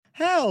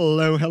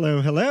Hello, hello,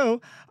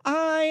 hello.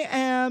 I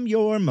am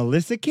your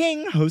Melissa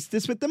King,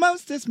 hostess with the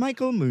mostest,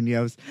 Michael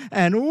Munoz,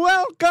 and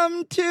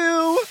welcome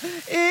to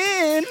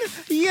In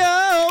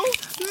Yo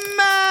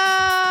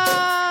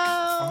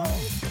Mouth.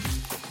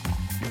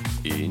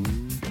 In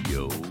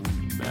Yo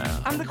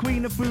Mouth. I'm the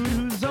queen of food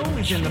who's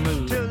always in the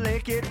mood to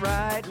lick it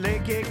right,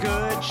 lick it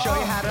good, show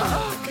you how to.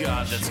 Oh,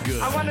 God, that's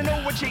good. I want to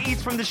know what you eat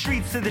from the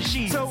streets to the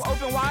sheets. So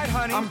open wide,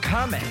 honey. I'm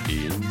coming.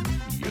 In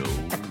Yo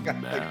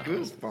Got the Mouth.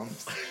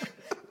 goosebumps.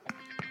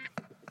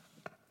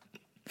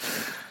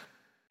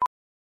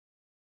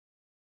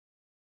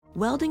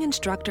 Welding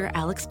instructor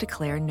Alex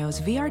DeClaire knows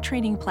VR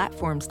training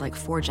platforms like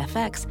Forge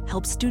FX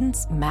help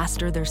students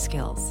master their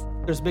skills.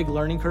 There's a big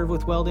learning curve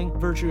with welding.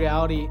 Virtual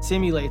reality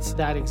simulates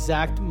that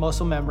exact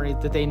muscle memory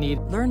that they need.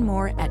 Learn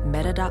more at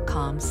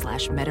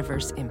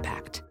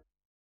meta.com/metaverseimpact.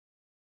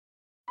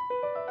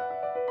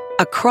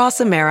 Across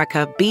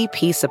America,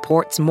 BP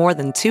supports more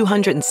than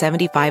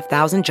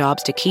 275,000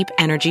 jobs to keep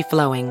energy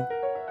flowing.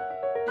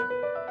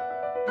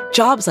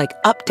 Jobs like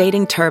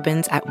updating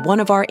turbines at one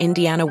of our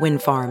Indiana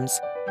wind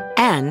farms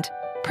and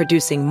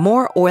producing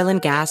more oil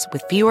and gas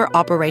with fewer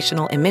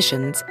operational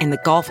emissions in the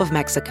Gulf of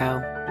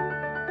Mexico.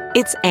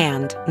 It's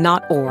and,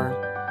 not or.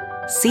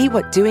 See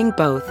what doing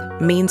both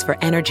means for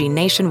energy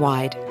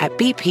nationwide at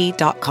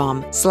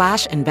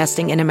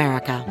bp.com/investing in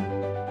America.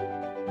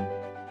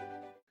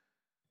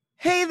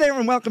 Hey there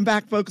and welcome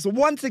back, folks.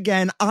 Once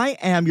again, I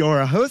am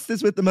your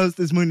hostess with the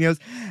mostest, Munoz,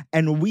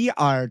 and we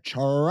are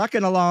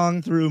trucking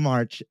along through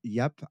March.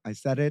 Yep, I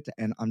said it,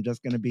 and I'm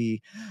just gonna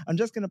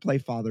play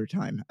Father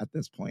Time at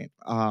this point.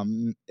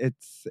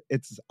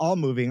 It's all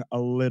moving a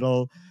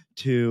little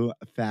too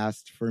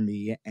fast for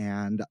me,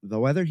 and the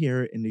weather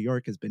here in New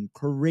York has been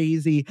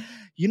crazy.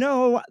 You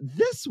know,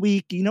 this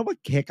week, you know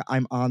what kick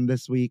I'm on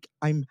this week?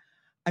 I'm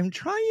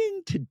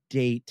trying to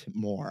date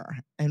more.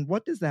 And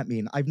what does that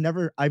mean? I've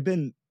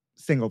been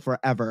single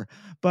forever,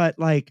 but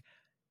like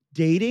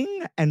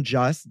dating and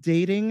just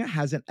dating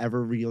hasn't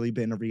ever really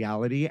been a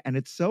reality, and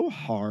it's so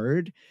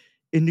hard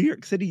in New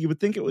York City. You would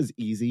think it was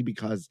easy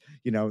because,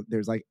 you know,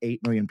 there's like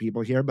 8 million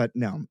people here, but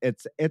no,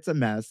 it's a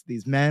mess.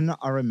 These men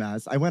are a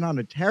mess. I went on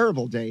a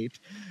terrible date,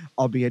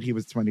 albeit he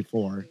was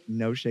 24.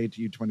 No shade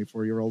to you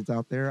 24-year-olds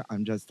out there.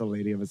 I'm just a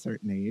lady of a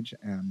certain age,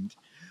 and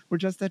we're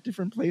just at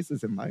different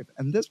places in life.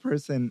 And this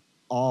person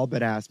all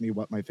but asked me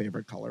what my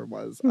favorite color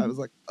was. I was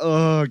like,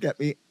 oh, get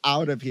me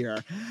out of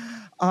here.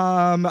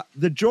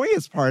 The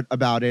joyous part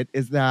about it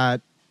is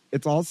that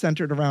it's all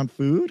centered around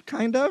food,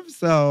 kind of.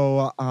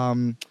 So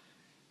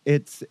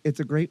it's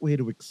a great way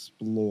to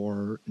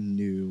explore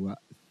new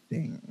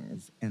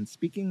things. And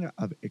speaking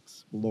of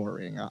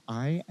exploring,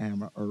 I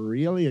am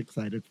really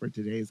excited for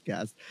today's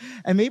guest.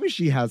 And maybe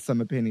she has some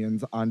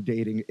opinions on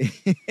dating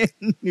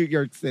in New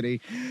York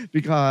City,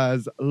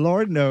 because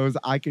Lord knows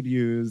I could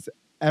use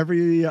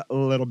every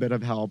little bit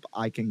of help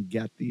I can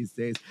get these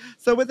days.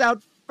 So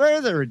without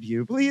further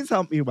ado, please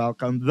help me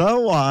welcome the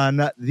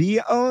one, the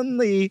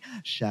only,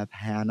 Chef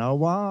Hannah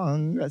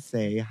Wong.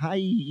 Say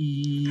hi.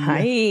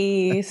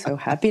 Hi. So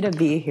happy to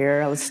be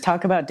here. Let's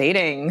talk about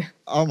dating.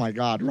 Oh my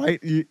God,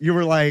 right? You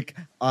were like,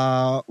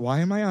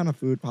 why am I on a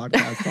food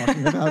podcast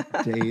talking about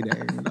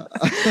dating?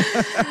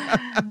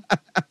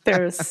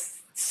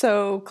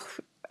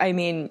 I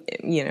mean,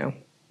 you know,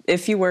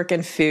 if you work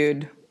in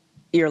food,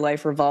 your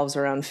life revolves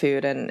around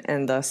food,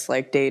 and thus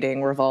like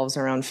dating revolves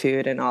around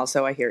food. And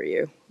also I hear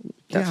you.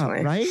 Definitely.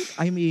 Yeah, right?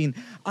 I mean,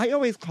 I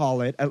always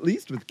call it, at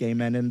least with gay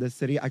men in this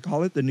city, I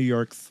call it the New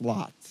York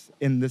slots,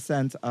 in the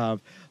sense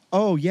of,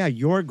 oh yeah,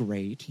 you're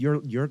great.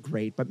 You're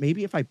great. But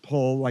maybe if I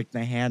pull like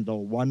the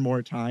handle one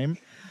more time,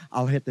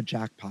 I'll hit the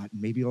jackpot.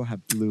 Maybe you'll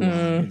have blue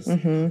eyes,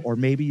 or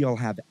maybe you'll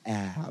have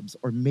abs,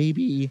 or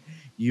maybe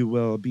you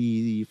will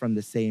be from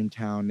the same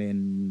town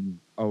in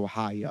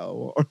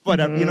Ohio, or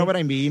whatever. You know what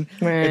I mean?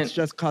 Right. It's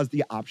just because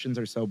the options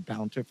are so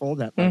bountiful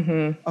that,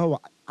 like, oh,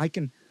 I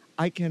can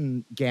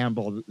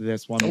gamble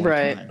this one more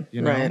time.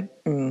 You know?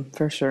 Right.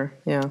 For sure.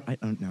 Yeah. I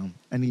don't know.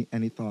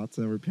 Any thoughts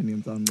or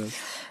opinions on this?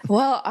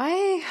 Well,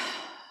 I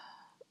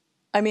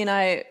mean,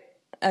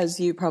 as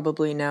you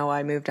probably know,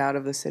 I moved out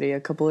of the city a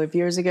couple of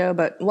years ago,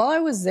 but while I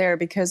was there,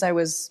 because I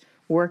was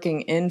working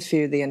in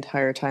food the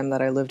entire time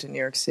that I lived in New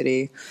York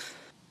City,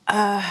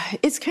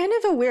 it's kind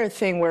of a weird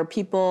thing where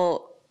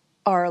people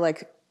are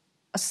like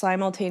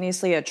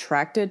simultaneously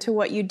attracted to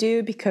what you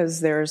do,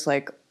 because there's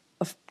like,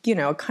 a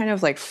kind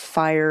of like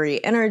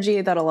fiery energy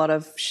that a lot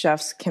of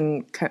chefs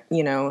can,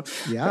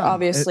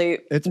 obviously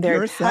it's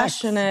very pure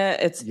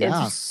passionate. It's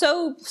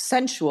so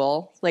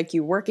sensual, like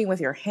you working with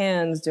your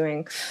hands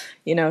doing,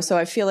 so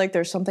I feel like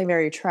there's something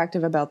very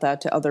attractive about that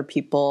to other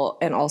people.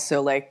 And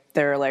also like,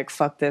 they're like,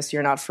 fuck this,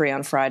 you're not free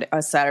on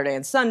Saturday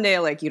and Sunday.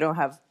 Like you don't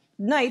have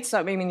nights.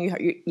 I mean,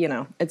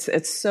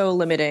 it's so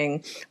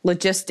limiting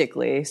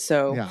logistically.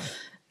 So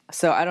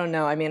I don't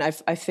know. I mean, I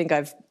think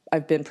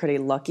I've been pretty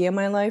lucky in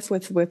my life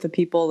with the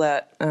people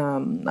that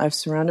I've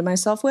surrounded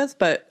myself with,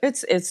 but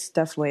it's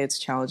definitely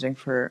challenging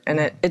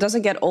it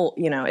doesn't get old.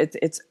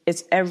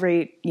 It's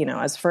every,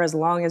 for as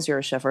long as you're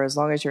a chef or as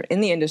long as you're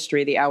in the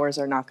industry, the hours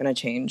are not going to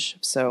change.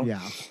 So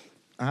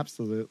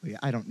Absolutely.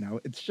 I don't know.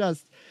 It's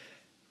just,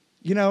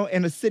 you know,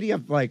 in a city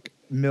of like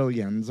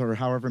millions or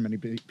however many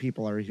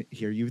people are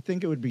here, you would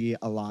think it would be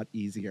a lot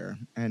easier.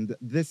 And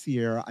this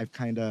year I've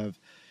kind of,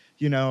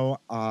 you know,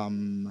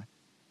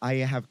 I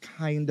have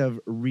kind of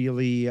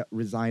really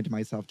resigned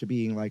myself to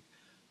being like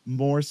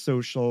more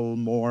social,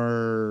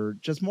 more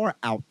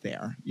out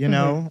there, you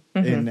know,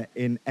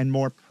 in and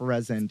more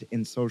present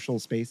in social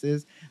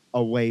spaces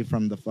away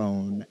from the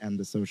phone and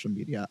the social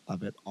media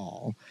of it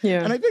all.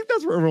 Yeah. And I think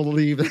that's where we'll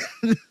leave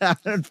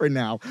that for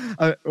now.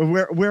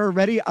 We're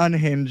already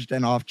unhinged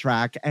and off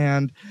track,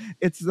 and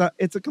it's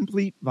a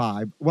complete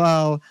vibe.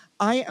 Well,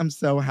 I am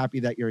so happy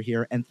that you're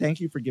here, and thank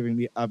you for giving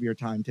me of your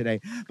time today.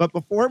 But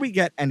before we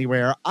get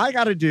anywhere, I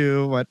got to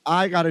do what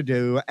I got to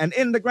do. And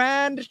in the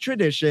grand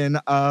tradition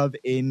of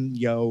In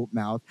Yo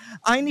Mouth,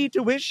 I need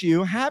to wish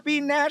you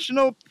happy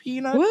National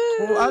Peanut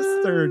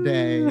Cluster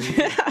Day.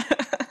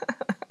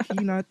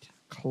 Peanut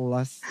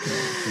Cluster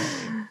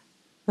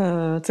Day.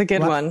 It's a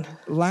good one.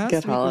 Last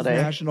good week holiday.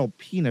 was National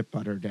Peanut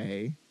Butter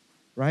Day.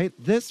 Right?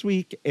 This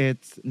week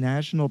it's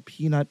National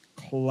Peanut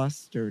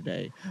Cluster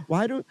Day.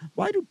 Why do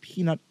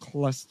peanut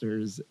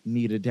clusters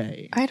need a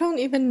day? I don't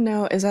even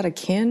know. Is that a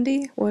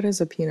candy? What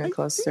is a peanut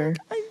cluster?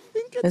 I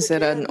think it's Is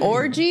it an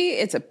orgy?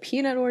 It's a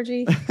peanut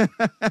orgy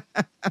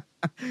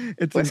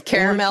it's with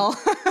caramel.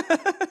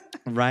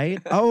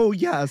 Right? Oh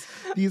yes.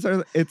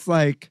 It's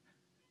like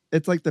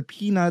the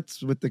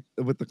peanuts with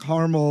the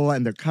caramel,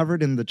 and they're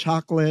covered in the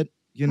chocolate,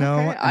 you know,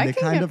 Okay, and they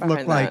kind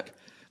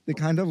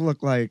of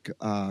look like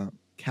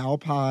cow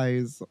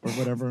pies or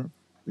whatever.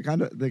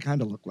 They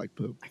kind of look like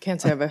poop. I can't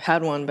say I've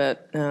had one,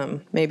 but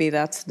maybe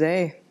that's the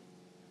day.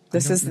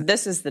 This is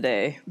the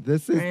day.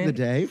 This is the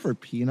day for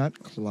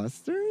peanut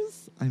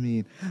clusters? I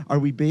mean, are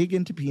we big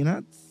into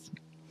peanuts?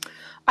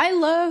 I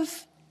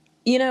love,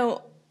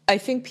 I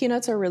think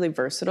peanuts are really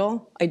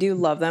versatile. I do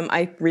love them.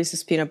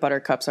 Reese's Peanut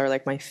Butter Cups are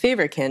like my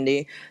favorite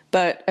candy.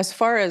 But as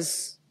far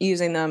as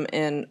using them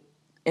in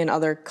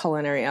other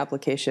culinary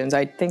applications,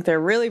 I think they're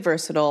really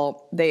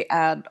versatile. They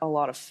add a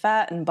lot of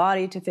fat and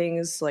body to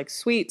things, like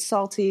sweet,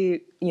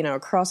 salty,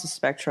 across the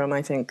spectrum.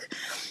 I think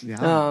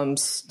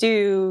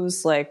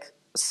stews, like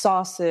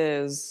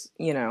sauces,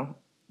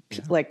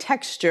 like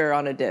texture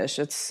on a dish.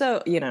 It's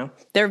so,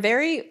 they're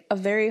a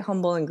very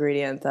humble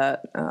ingredient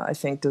that I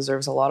think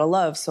deserves a lot of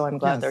love. So I'm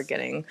glad they're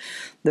getting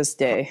this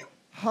day.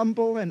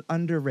 Humble and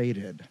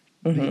underrated.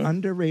 The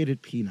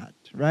underrated peanut,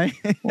 right?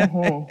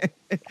 Well,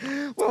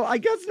 I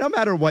guess no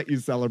matter what you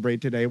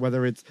celebrate today,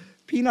 whether it's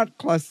Peanut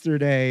Cluster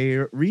Day,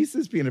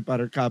 Reese's Peanut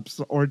Butter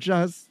Cups, or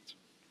just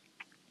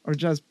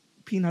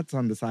peanuts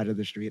on the side of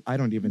the street, I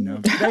don't even know.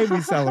 Today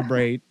we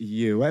celebrate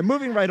you. And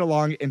moving right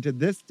along into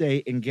this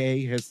day in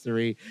gay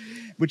history,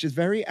 which is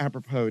very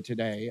apropos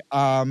today.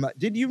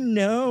 Did you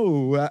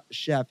know,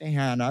 Chef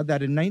Hannah,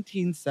 that in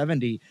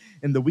 1970,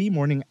 in the wee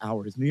morning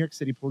hours, New York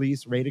City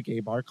police raid a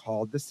gay bar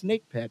called the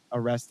Snake Pit,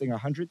 arresting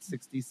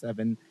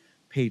 167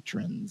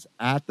 patrons.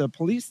 At the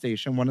police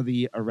station, one of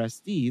the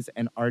arrestees,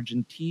 an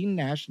Argentine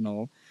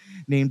national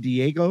named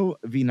Diego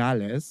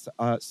Vinales,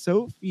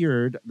 so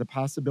feared the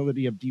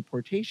possibility of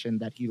deportation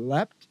that he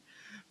leapt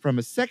from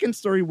a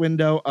second-story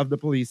window of the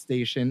police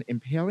station,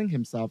 impaling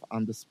himself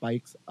on the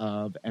spikes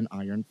of an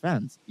iron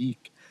fence.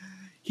 Eek.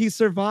 He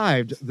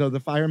survived, though the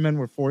firemen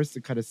were forced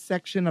to cut a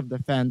section of the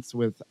fence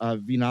with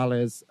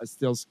Vinales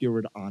still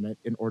skewered on it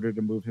in order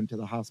to move him to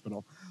the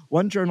hospital.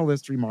 One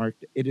journalist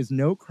remarked, "It is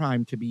no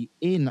crime to be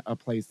in a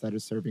place that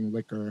is serving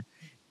liquor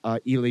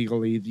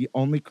illegally. The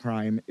only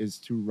crime is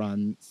to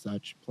run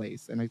such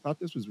place." And I thought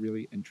this was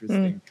really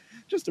interesting.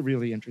 Just a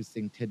really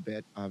interesting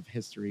tidbit of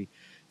history,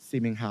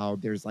 seeming how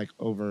there's like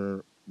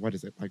over,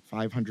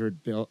 500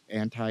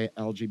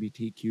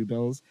 anti-LGBTQ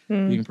bills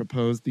being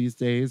proposed these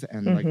days,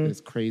 and like this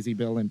crazy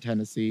bill in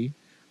Tennessee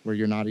where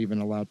you're not even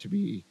allowed to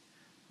be,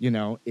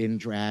 in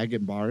drag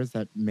in bars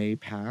that may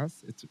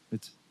pass.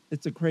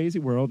 It's a crazy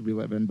world we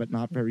live in, but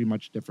not very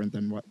much different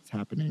than what's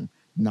happening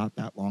not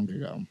that long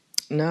ago.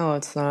 No,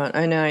 it's not.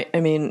 I know. I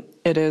mean,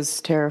 it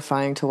is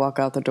terrifying to walk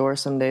out the door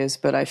some days,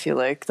 but I feel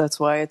like that's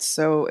why it's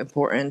so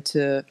important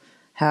to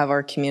have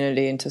our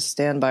community and to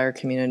stand by our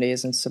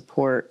communities and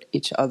support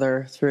each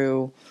other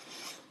through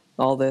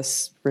all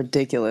this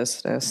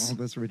ridiculousness.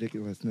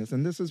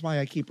 And this is why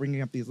I keep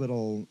bringing up these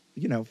little,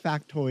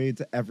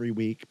 factoids every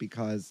week,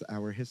 because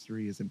our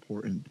history is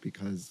important,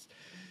 because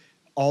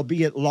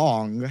albeit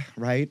long,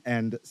 right,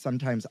 and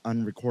sometimes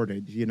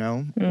unrecorded,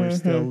 we're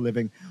still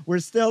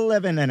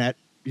living in it.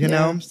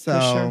 So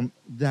sure.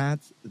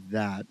 That's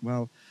that.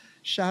 Well,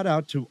 shout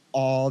out to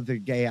all the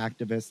gay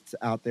activists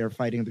out there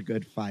fighting the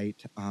good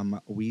fight.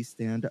 We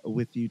stand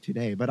with you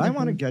today. But I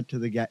want to get to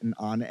the getting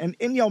on. And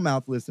In Yo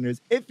Mouth listeners,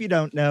 if you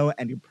don't know,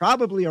 and you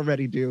probably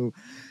already do,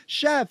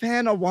 Chef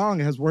Hannah Wong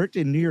has worked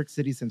in New York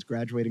City since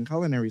graduating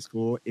culinary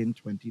school in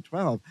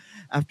 2012.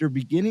 After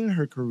beginning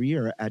her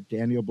career at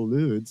Daniel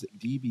Boulud's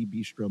DB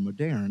Bistro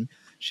Moderne,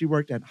 she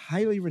worked at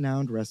highly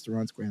renowned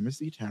restaurants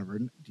Gramercy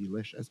Tavern,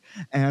 delicious,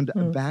 and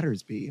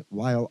Battersby,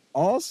 while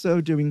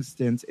also doing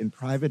stints in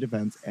private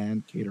events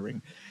and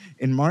catering.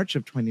 In March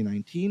of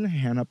 2019,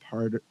 Hannah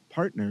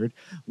partnered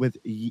with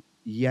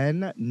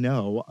Yen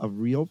No of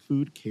Real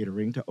Food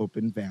Catering to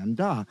open Van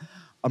Da,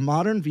 a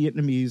modern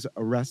Vietnamese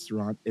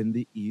restaurant in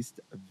the East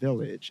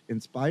Village.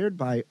 Inspired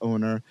by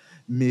owner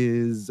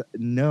Ms.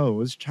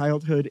 No's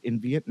childhood in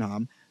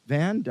Vietnam,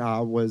 Van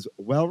Da was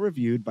well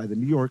reviewed by the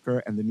New Yorker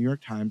and the New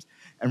York Times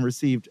and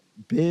received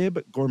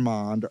Bib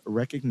Gourmand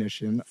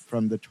recognition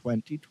from the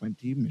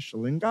 2020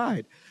 Michelin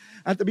Guide.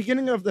 At the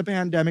beginning of the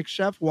pandemic,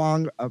 Chef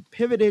Wong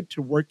pivoted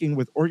to working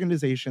with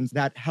organizations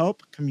that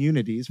help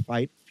communities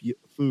fight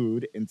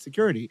food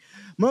insecurity.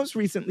 Most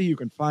recently, you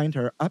can find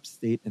her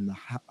upstate in the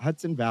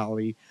Hudson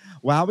Valley,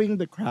 wowing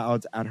the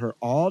crowds at her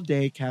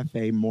all-day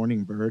cafe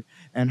Morning Bird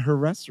and her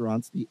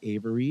restaurants, The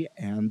Avery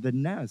and The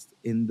Nest,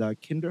 in the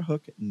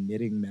Kinderhook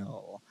Knitting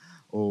Mill.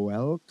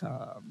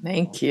 Welcome.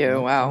 Thank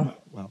you. Wow.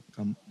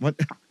 Welcome. What?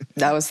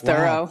 That was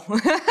thorough.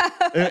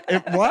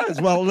 It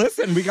was. Well,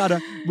 listen, we gotta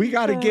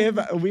give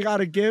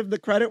the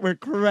credit where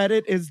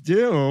credit is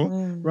due,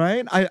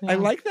 right? I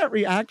like that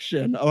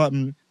reaction.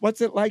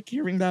 What's it like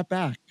hearing that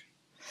back?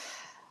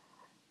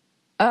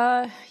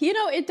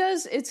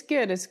 It's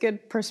good. It's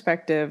good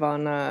perspective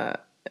on,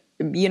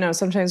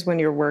 sometimes when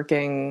you're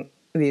working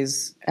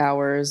these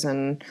hours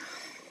and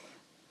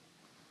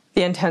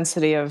the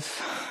intensity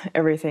of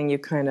everything, you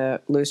kind of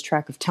lose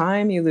track of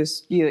time. You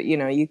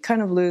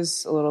kind of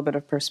lose a little bit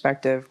of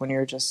perspective when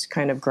you're just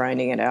kind of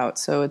grinding it out.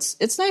 So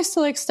it's nice to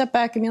like step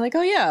back and be like,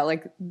 oh yeah,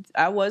 like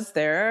I was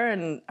there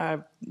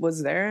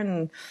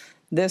and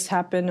this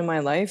happened in my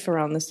life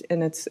around this.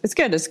 And it's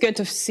good. It's good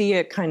to see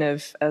it kind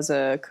of as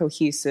a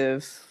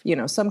cohesive,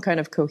 some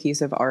kind of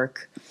cohesive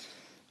arc.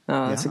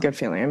 It's a good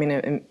feeling. I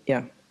mean,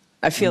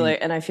 I feel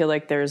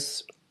like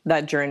there's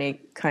that journey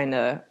kind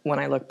of, when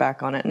I look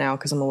back on it now,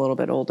 because I'm a little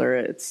bit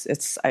older,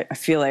 I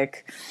feel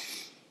like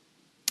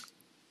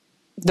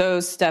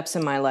those steps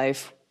in my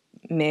life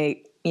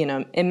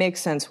it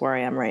makes sense where I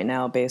am right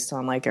now based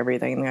on like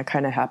everything that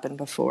kind of happened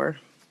before.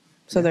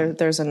 So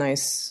there's a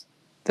nice,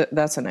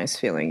 that's a nice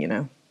feeling,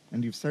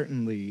 And you've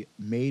certainly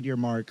made your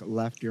mark,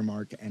 left your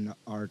mark, and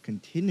are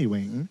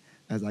continuing,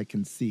 as I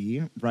can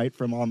see, right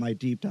from all my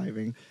deep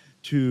diving,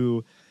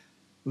 to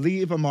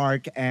leave a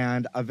mark,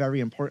 and a very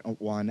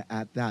important one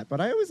at that. But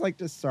I always like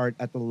to start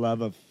at the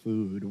love of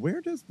food. Where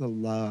does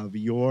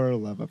your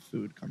love of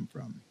food come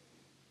from?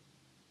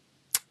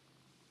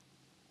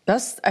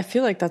 I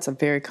feel like that's a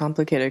very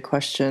complicated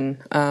question.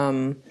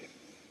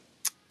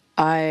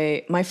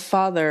 My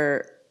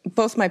father,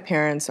 both my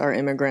parents are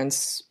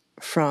immigrants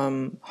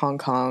from Hong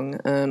Kong,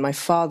 and my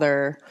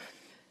father,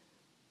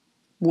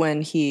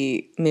 when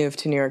he moved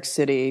to New York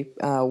City,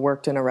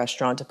 worked in a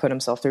restaurant to put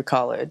himself through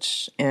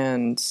college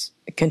and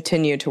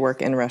continued to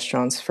work in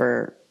restaurants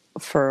for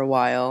a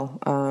while.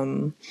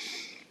 So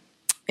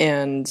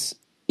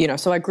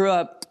I grew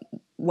up,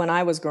 when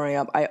I was growing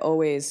up, I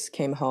always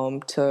came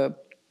home to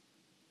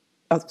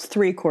a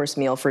 3-course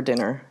meal for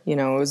dinner.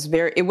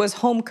 It was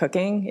home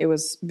cooking. It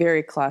was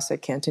very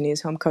classic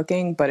Cantonese home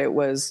cooking, but it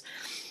was,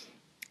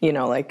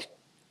 like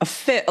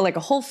a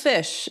whole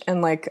fish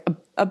and like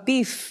a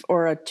beef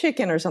or a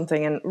chicken or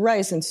something, and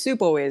rice and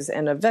soup always,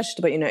 and a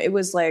vegetable. It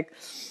was like,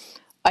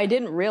 I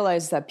didn't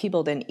realize that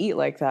people didn't eat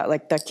like that.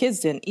 Like that kids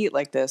didn't eat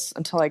like this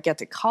until I get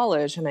to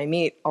college and I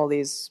meet all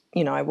these,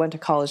 I went to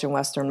college in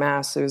Western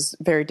Mass. It was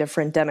very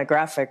different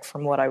demographic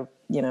from what I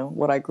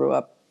grew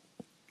up.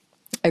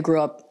 I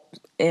grew up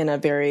in a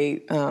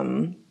very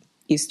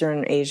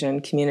Eastern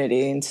Asian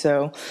community. And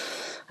so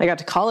I got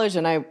to college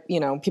and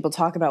people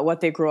talk about what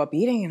they grew up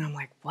eating. And I'm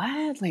like,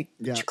 what? Like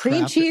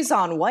cream cheese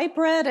on white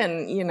bread?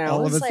 And,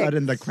 all of a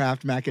sudden the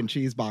Kraft mac and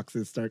cheese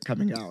boxes start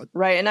coming out.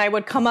 Right. And I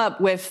would come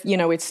up with,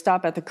 we'd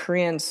stop at the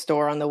Korean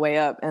store on the way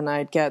up and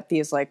I'd get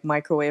these like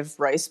microwave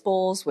rice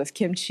bowls with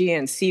kimchi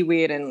and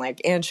seaweed and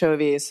like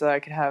anchovies so I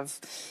could have,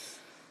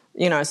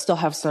 I still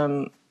have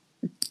some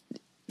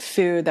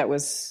food that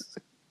was,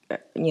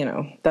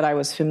 that I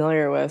was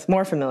familiar with,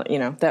 more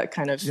familiar, that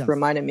kind of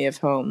reminded me of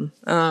home.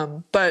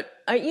 But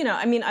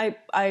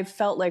I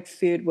felt like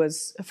food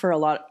was for a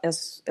lot,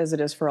 as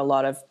it is for a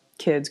lot of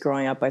kids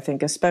growing up, I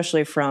think,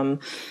 especially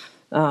from,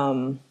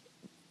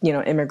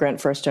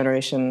 immigrant first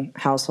generation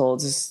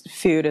households,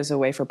 food is a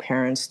way for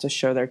parents to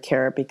show their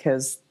care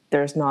because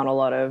there's not a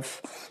lot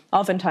of,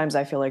 oftentimes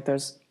I feel like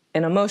there's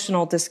an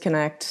emotional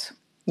disconnect.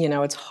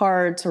 It's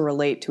hard to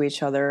relate to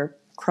each other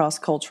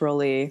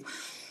cross-culturally,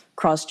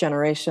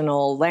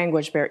 cross-generational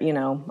language,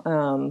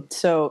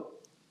 so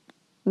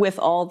with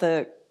all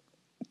the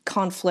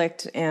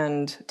conflict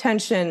and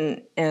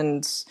tension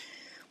and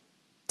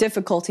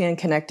difficulty in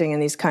connecting in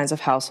these kinds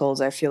of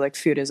households, I feel like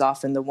food is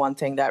often the one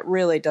thing that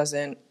really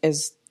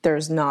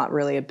there's not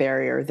really a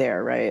barrier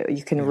there, right?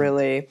 You can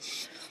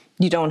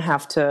you don't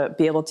have to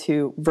be able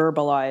to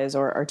verbalize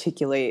or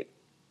articulate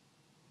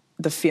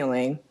the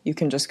feeling. You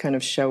can just kind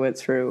of show it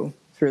through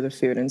the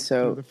food. And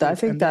so I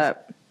think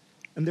that...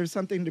 And there's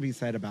something to be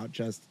said about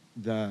just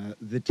the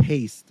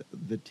taste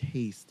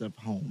of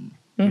home,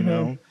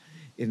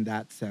 in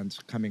that sense,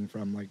 coming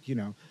from like,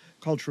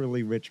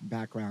 culturally rich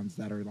backgrounds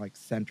that are like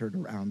centered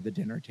around the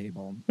dinner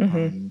table.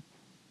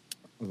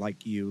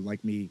 like you,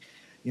 like me.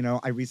 You know,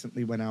 I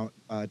recently went out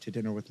to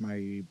dinner with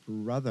my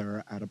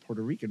brother at a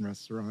Puerto Rican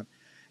restaurant.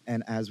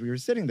 And as we were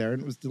sitting there,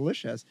 and it was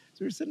delicious. So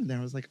we were sitting there,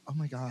 I was like, oh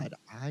my God,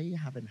 I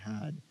haven't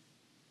had,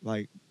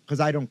 like, because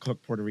I don't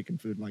cook Puerto Rican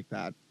food like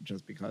that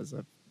just because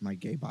of my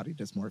gay body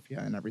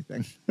dysmorphia and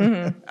everything.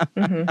 Mm-hmm.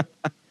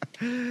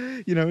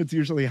 Mm-hmm. You know, it's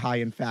usually high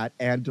in fat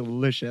and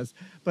delicious.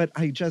 But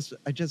I just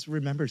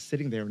remember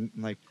sitting there and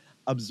like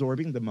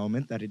absorbing the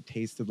moment that it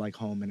tasted like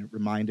home, and it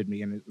reminded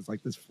me, and it was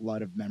like this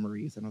flood of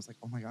memories. And I was like,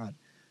 oh my God,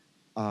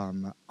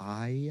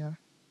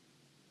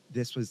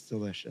 this was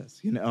delicious,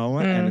 you know?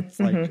 And it's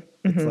like,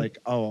 it's like,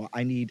 oh,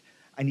 I need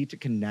to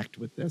connect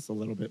with this a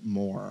little bit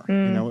more. You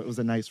know, it was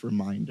a nice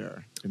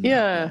reminder.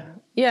 Yeah.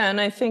 Yeah.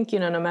 And I think, you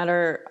know, no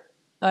matter,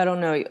 I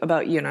don't know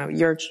about, you know,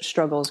 your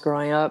struggles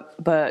growing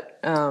up, but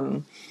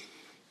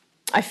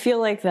I feel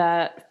like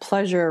that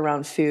pleasure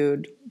around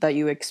food that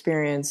you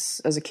experience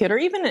as a kid or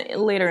even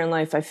later in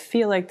life, I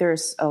feel like there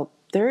is a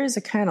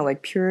kind of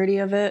like purity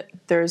of it.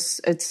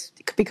 It's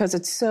because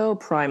it's so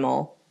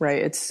primal,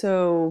 right? It's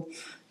so,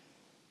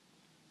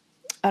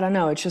 I don't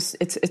know.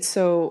 It's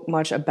so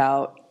much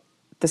about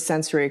the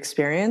sensory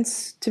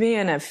experience to me.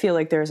 And I feel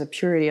like there's a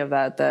purity of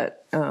that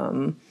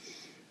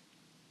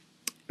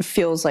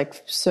feels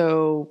like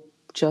so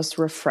just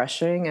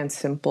refreshing and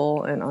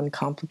simple and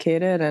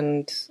uncomplicated.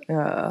 And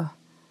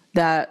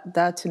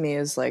that to me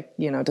is like,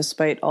 you know,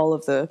 despite all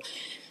of the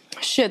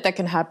shit that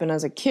can happen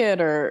as a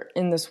kid or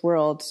in this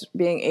world,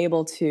 being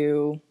able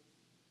to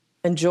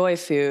enjoy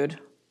food.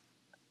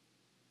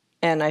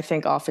 And I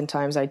think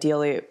oftentimes,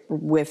 ideally,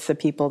 with the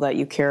people that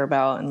you care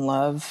about and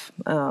love,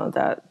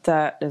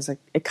 that is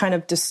it kind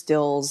of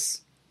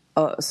distills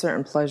a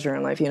certain pleasure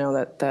in life. You know,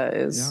 that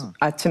is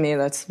to me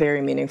that's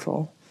very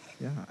meaningful.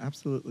 Yeah,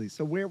 absolutely.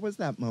 So where was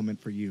that moment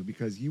for you?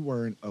 Because you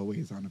weren't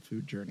always on a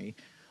food journey.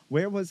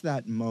 Where was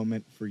that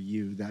moment for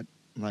you that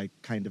like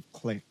kind of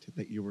clicked,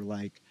 that you were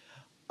like,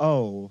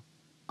 oh,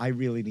 I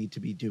really need to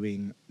be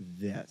doing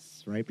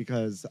this, right?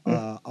 Because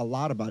a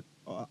lot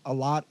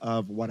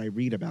of what I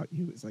read about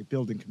you is like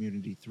building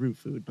community through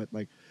food. But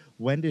like,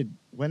 when did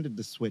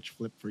the switch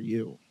flip for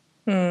you?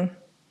 Well,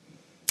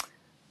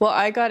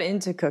 I got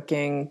into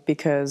cooking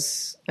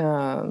because, you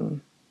know,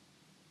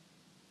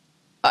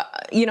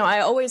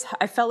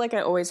 I felt like I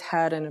always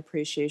had an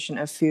appreciation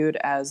of food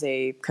as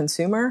a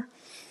consumer.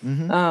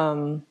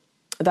 Mm-hmm.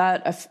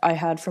 That I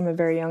had from a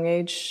very young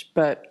age,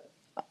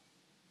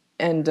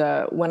 And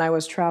when I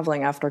was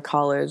traveling after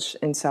college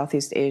in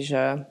Southeast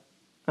Asia,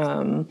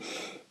 that's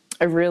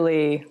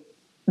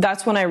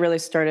when I really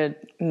started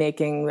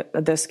making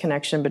this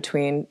connection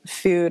between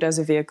food as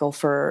a vehicle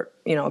for,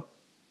 you know,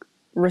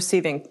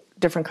 receiving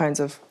different kinds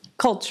of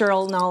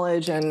cultural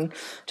knowledge and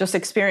just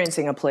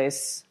experiencing a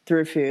place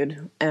through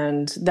food.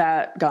 And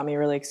that got me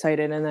really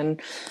excited. And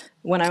then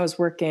when I was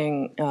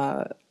working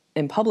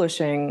in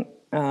publishing,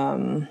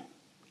 you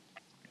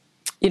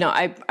know,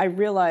 I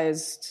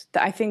realized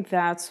that I think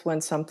that's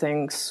when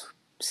something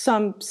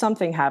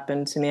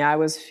happened to me. I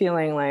was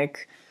feeling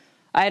like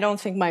I don't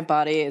think my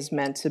body is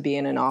meant to be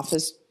in an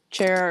office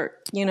chair,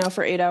 you know,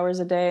 for 8 hours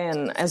a day.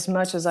 And as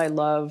much as I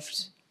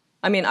loved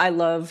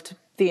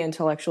the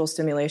intellectual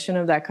stimulation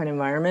of that kind of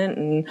environment.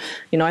 And,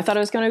 you know, I thought I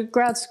was going to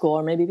grad school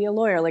or maybe be a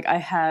lawyer. Like I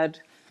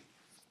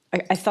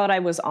thought I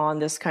was on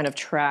this kind of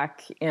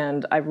track,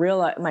 and I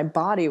realized my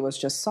body was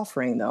just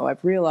suffering though.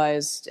 I've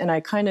realized, and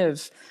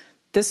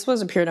this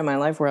was a period of my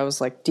life where I was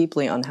like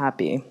deeply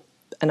unhappy.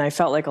 And I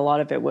felt like a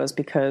lot of it was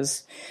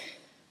because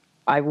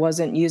I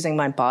wasn't using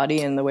my body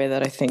in the way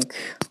that I think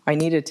I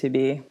needed to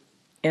be.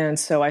 And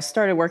so I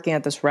started working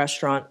at this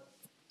restaurant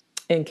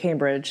in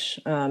Cambridge,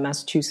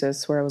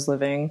 Massachusetts, where I was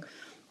living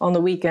on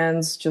the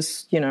weekends,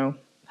 just, you know,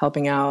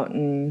 helping out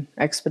and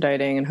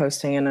expediting and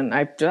hosting. And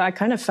I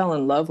kind of fell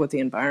in love with the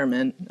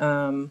environment.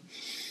 And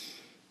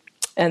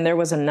there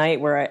was a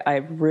night where I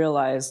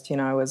realized, you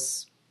know,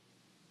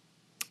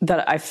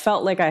 that I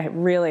felt like I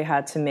really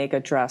had to make a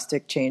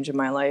drastic change in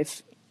my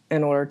life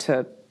in order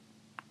to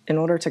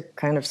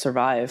kind of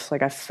survive.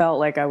 Like I felt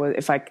like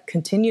if I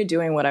continued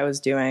doing what I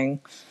was doing,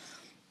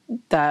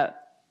 that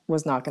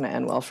was not going to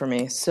end well for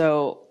me.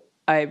 So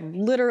I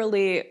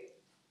literally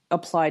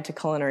applied to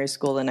culinary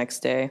school the next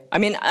day. I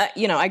mean,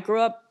 you know, I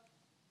grew up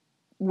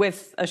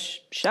with a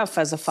chef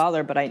as a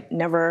father, but I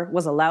never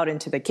was allowed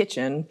into the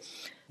kitchen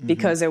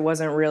because it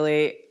wasn't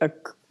really a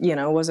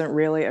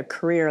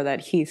career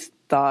that he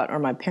thought or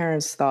my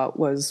parents thought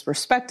was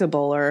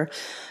respectable or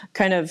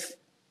kind of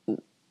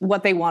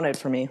what they wanted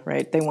for me,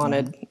 right? They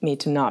wanted me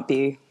to not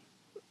be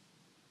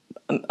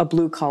a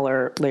blue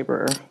collar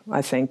laborer,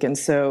 I think. And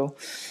so,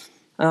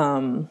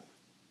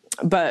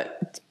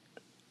 but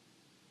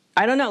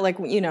I don't know, like,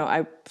 you know,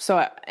 I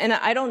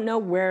don't know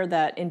where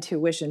that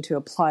intuition to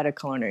apply to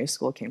culinary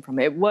school came from.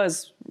 It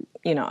was,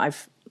 you know,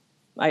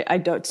 I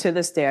don't, to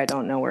this day, I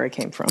don't know where it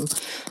came from.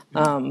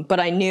 But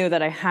I knew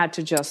that I had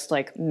to just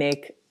like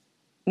make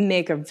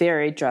a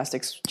very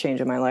drastic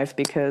change in my life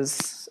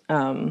because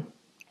I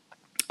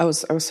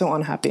was so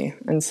unhappy.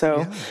 And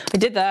so I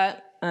did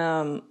that.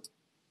 And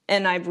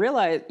And I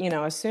realized, you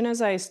know, as soon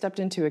as I stepped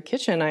into a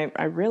kitchen,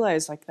 I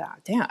realized like that,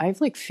 damn, I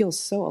like feel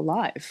so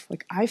alive.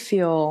 Like I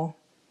feel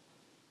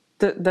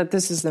that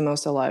this is the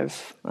most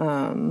alive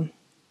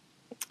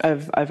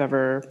I've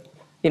ever,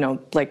 you know,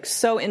 like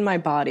so in my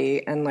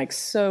body and like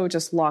so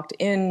just locked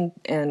in,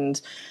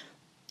 and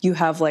you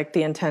have like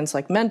the intense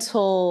like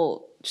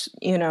mental,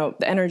 you know,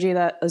 the energy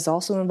that is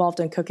also involved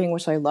in cooking,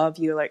 which I love.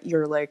 You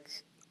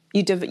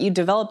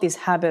develop these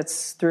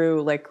habits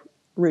through like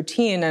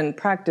routine and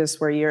practice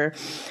where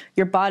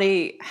your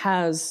body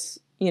has,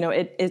 you know,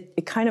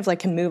 it kind of like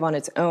can move on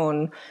its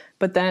own.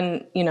 But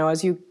then, you know,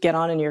 as you get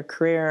on in your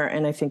career,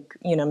 and I think,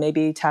 you know,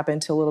 maybe tap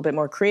into a little bit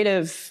more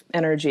creative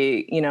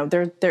energy, you know,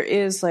 there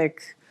is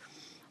like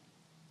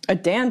a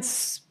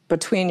dance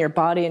between your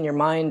body and your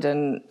mind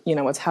and, you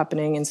know, what's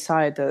happening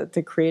inside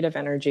the creative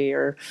energy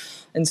or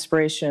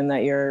inspiration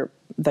that you're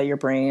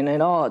bringing.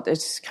 And all,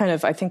 it's kind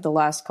of, I think the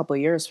last couple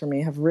of years for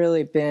me have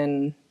really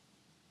been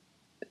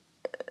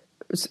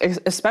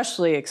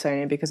especially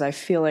exciting because I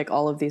feel like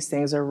all of these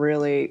things are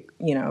really,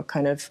 you know,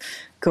 kind of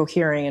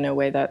cohering in a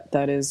way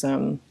that is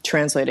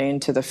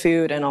translating to the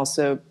food and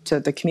also to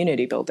the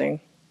community building.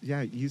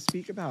 Yeah, you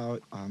speak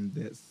about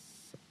this,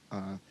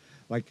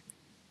 like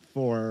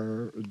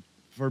for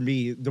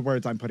me, the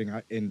words I'm putting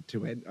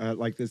into it,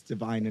 like this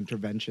divine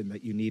intervention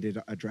that you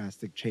needed a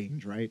drastic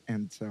change, right?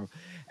 And so,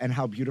 and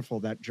how beautiful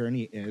that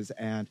journey is.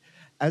 And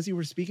as you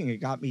were speaking,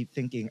 it got me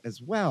thinking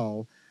as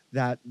well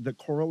that the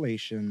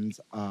correlations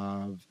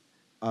of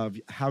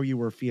how you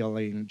were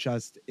feeling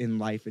just in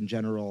life in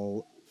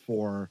general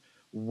for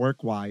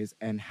work-wise,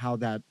 and how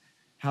that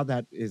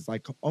is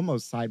like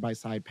almost side by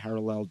side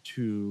parallel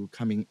to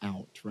coming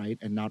out, right?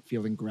 And not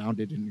feeling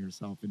grounded in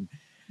yourself, and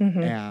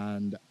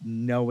and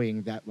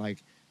knowing that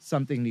like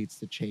something needs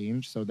to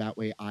change so that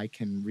way I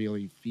can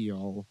really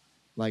feel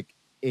like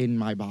in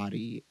my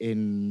body,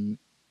 in,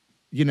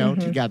 you know,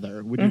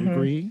 together. Would you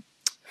agree?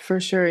 For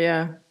sure,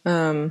 yeah.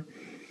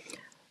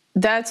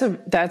 That's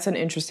an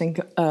interesting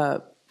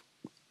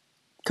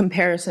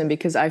comparison,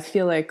 because I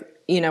feel like,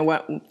 you know,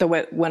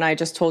 when I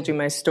just told you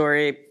my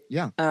story,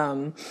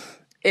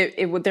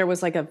 there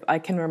was like I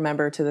can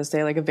remember to this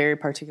day, like a very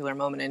particular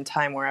moment in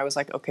time where I was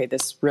like, okay,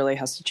 this really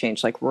has to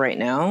change, like right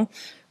now.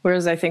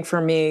 Whereas I think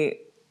for me,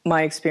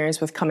 my experience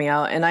with coming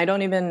out, and I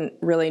don't even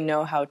really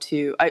know how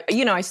to,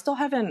 I still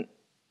haven't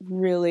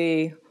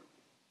really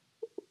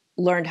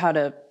learned how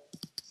to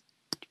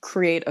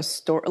create a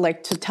story,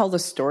 like to tell the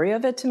story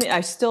of it to me.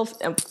 I still,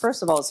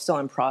 first of all, it's still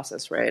in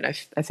process, right?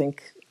 I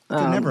think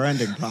it's a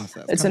never-ending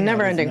process. It's a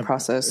never-ending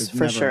process,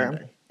 for sure.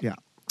 Ending. Yeah.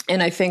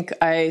 And I think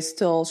I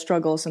still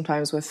struggle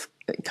sometimes with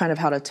kind of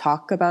how to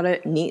talk about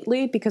it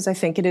neatly, because I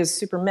think it is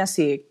super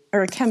messy,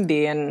 or it can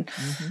be, and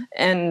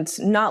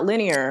not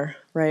linear,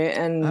 right?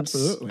 And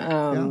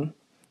absolutely.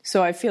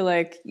 So I feel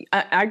like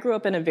I grew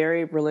up in a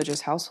very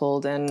religious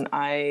household, and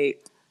I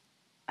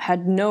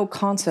had no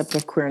concept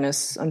of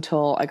queerness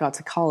until I got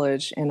to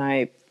college, and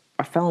I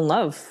fell in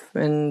love.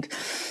 And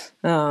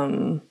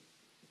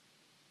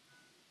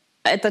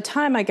at the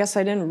time, I guess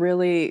I didn't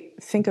really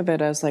think of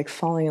it as like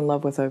falling in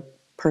love with a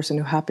person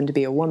who happened to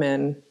be a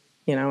woman,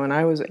 you know, and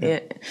I was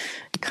it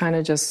kind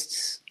of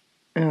just,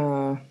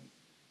 I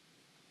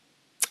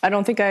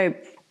don't think I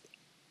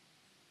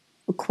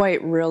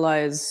quite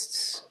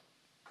realized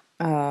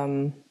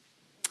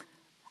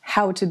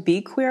how to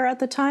be queer at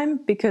the time,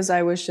 because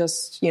I was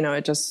just, you know,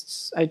 I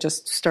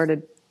just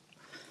started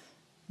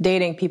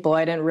dating people.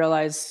 I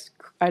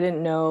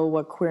didn't know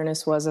what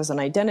queerness was as an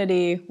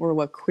identity, or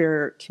what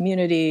queer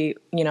community,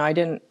 you know, I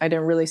didn't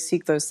really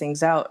seek those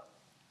things out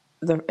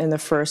in the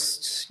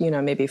first, you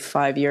know, maybe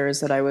 5 years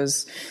that I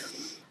was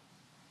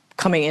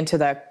coming into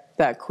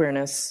that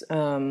queerness.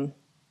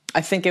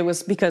 I think it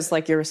was because,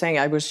 like you were saying,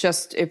 I was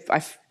just,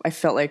 I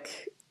felt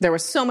like there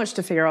was so much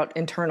to figure out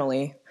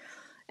internally.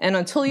 And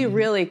until you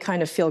really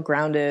kind of feel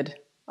grounded,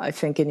 I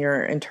think, in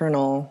your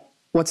internal,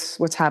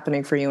 what's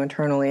happening for you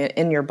internally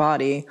in your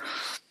body,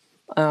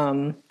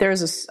 I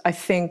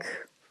think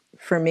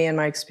for me, in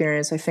my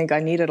experience, I think I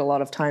needed a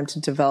lot of time to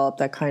develop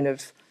that kind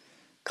of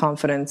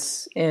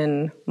confidence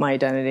in my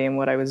identity and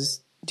what I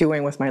was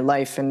doing with my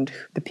life and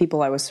the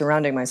people I was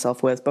surrounding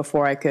myself with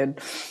before I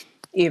could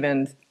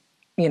even,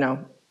 you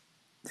know,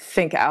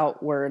 think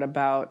outward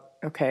about,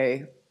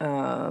 okay,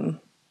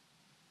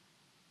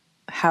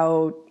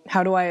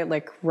 how do I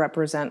like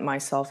represent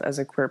myself as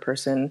a queer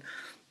person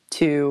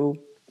to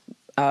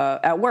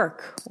at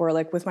work, or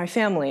like with my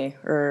family,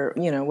 or,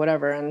 you know,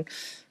 whatever. And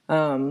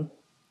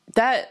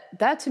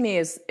that to me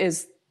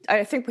is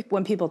I think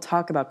when people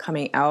talk about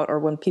coming out, or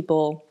when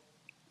people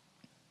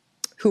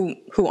who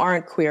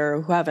aren't queer,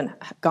 who haven't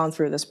gone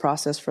through this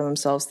process for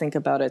themselves, think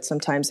about it,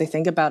 sometimes they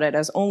think about it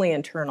as only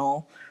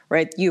internal,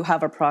 right? You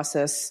have a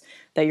process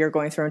that you're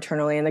going through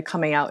internally, and the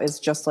coming out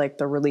is just like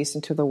the release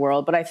into the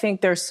world. But I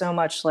think there's so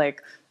much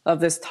like of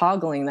this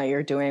toggling that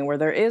you're doing, where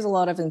there is a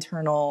lot of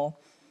internal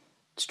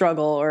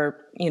struggle, or,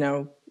 you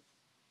know,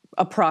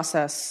 a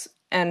process,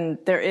 and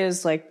there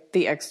is like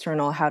the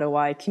external, how do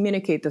I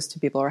communicate this to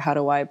people, or how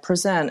do I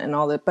present, and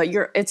all that. But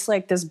it's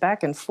like this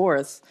back and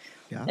forth.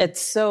 Yeah.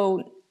 It's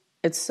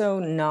so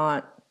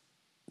not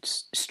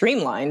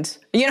streamlined,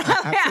 you know.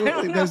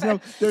 Absolutely.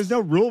 There's no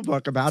rule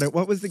book about it.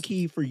 What was the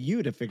key for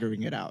you to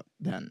figuring it out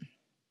then?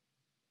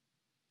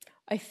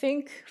 I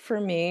think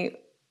for me,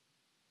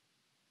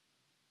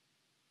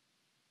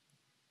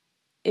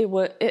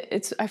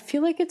 I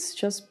feel like it's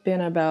just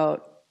been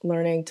about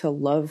learning to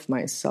love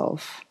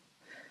myself.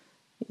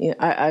 Yeah,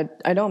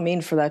 I don't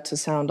mean for that to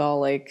sound all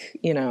like,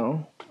 you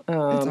know.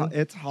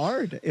 It's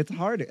hard. It's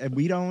hard. And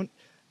we don't,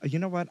 you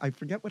know what? I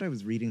forget what I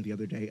was reading the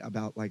other day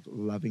about like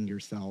loving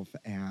yourself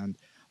and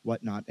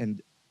whatnot.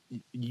 And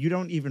you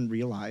don't even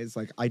realize,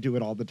 like, I do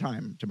it all the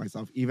time to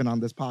myself. Even on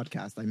this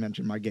podcast, I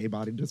mentioned my gay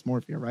body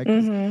dysmorphia, right?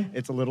 Because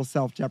it's a little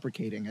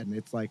self-deprecating, and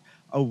it's like,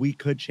 oh, we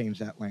could change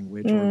that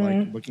language. Or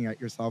like looking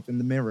at yourself in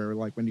the mirror,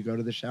 like when you go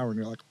to the shower and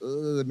you're like,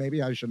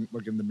 maybe I shouldn't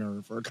look in the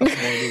mirror for a couple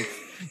more weeks.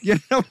 You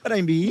know what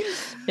I mean?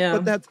 Yeah.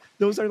 But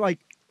those are like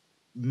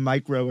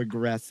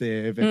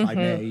microaggressive, if I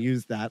may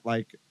use that,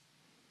 like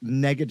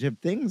negative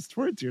things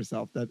towards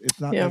yourself, that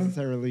it's not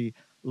necessarily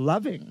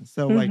loving.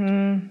 So like,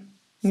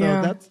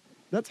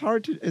 that's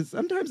hard to,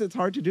 sometimes it's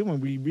hard to do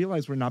when we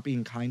realize we're not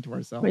being kind to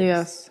ourselves.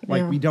 Yes.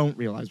 Like we don't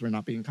realize we're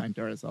not being kind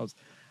to ourselves,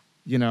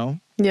 you know?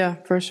 Yeah,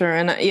 for sure.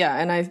 And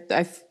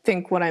I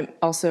think what I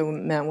also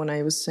meant when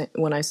I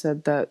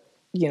said that,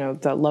 you know,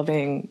 that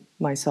loving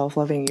myself,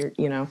 loving your,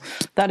 you know,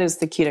 that is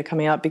the key to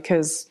coming out,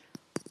 because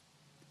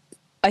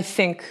I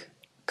think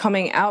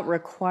coming out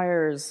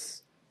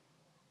requires,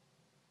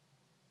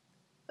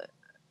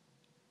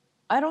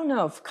 I don't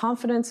know if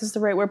confidence is the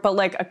right word, but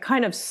like a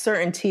kind of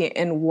certainty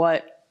in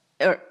what,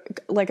 or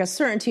like a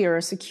certainty or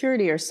a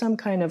security or some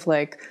kind of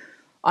like,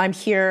 I'm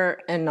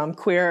here and I'm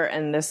queer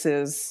and this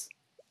is,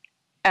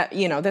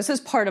 you know, this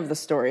is part of the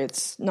story.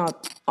 It's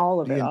not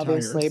all of it,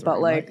 obviously, story,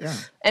 but like, right? Yeah.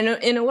 And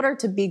in order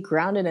to be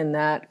grounded in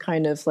that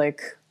kind of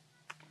like,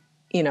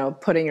 you know,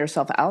 putting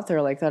yourself out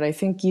there like that, I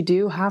think you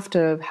do have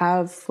to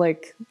have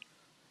like,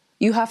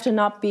 you have to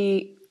not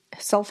be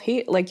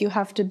self-hate, like you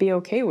have to be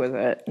okay with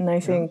it. And I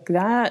think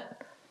that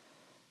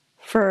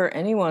for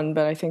anyone,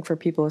 but I think for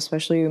people,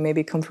 especially who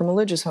maybe come from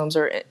religious homes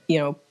or, you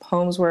know,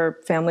 homes where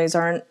families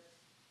aren't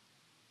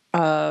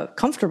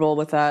comfortable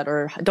with that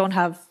or don't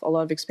have a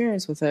lot of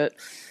experience with it.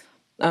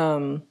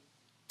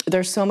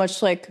 There's so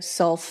much like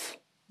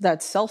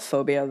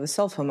self-phobia, the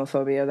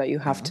self-homophobia that you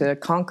have to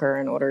conquer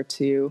in order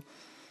to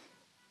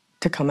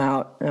come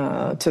out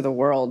to the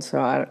world. So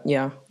I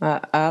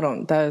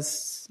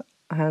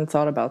hadn't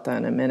thought about that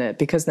in a minute,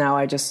 because now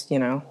I just, you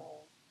know,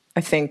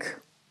 I think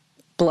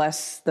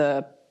bless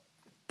the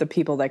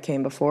people that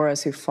came before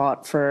us who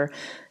fought for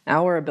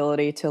our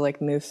ability to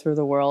like move through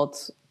the world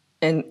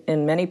in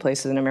many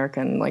places in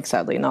America, and like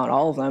sadly not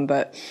all of them,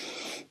 but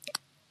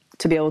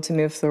to be able to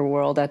move through the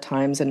world at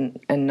times and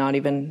not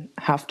even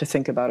have to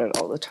think about it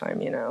all the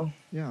time, you know?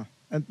 Yeah.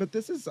 But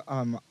this is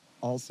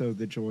also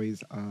the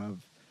joys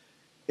of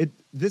it.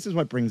 This is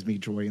what brings me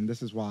joy, and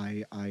this is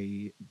why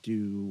I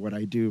do what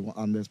I do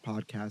on this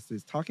podcast,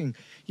 is talking.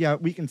 Yeah,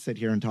 we can sit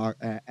here and talk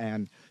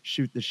and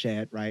shoot the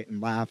shit, right,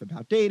 and laugh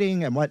about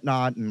dating and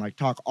whatnot, and like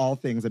talk all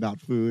things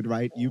about food,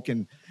 right? You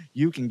can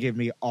give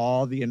me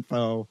all the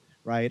info,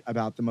 right,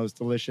 about the most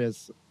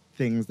delicious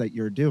things that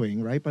you're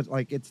doing, right? But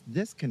like, it's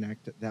this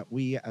connect that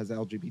we as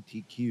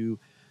LGBTQ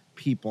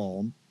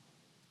people,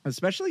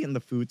 especially in the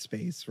food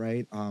space,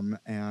 right?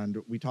 And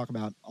we talk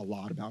about a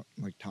lot about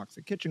like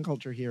toxic kitchen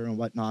culture here and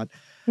whatnot,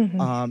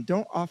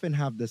 don't often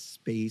have the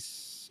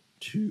space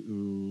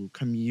to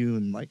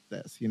commune like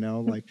this, you know?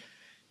 Like,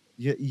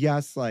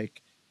 yes,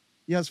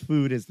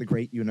 food is the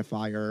great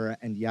unifier,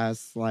 and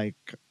yes,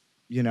 like,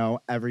 you know,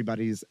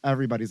 everybody's a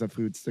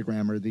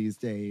foodstagrammer these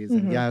days,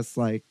 and yes,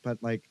 like, but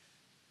like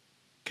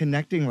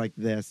connecting like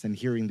this and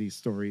hearing these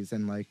stories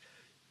and like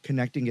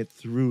connecting it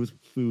through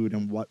food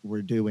and what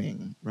we're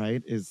doing,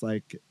 right, is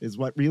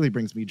what really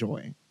brings me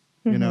joy,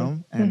 you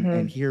know,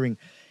 and hearing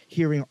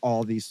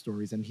all these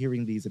stories and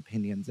hearing these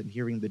opinions and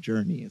hearing the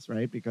journeys,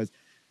 right? Because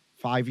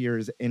 5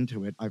 years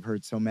into it, I've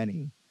heard so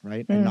many,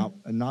 right? And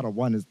not a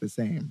one is the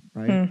same,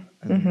 right?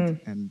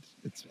 And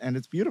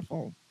it's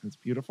beautiful. It's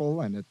beautiful,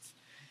 and it's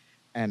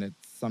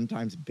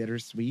sometimes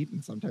bittersweet,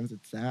 and sometimes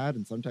it's sad,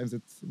 and sometimes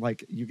it's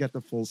like you get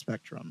the full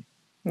spectrum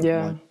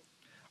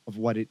of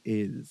what it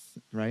is,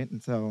 right?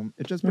 And so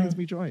it just brings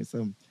me joy. So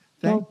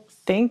thanks. Well,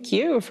 thank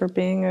you for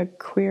being a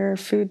queer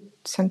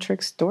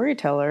food-centric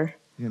storyteller.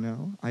 You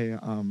know,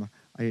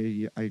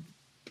 I've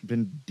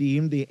been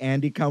deemed the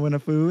Andy Cohen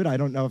of food. I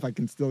don't know if I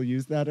can still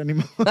use that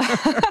anymore.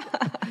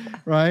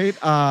 Right?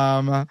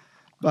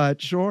 But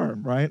sure,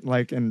 right?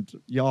 Like, and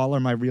y'all are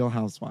my Real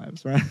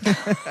Housewives, right?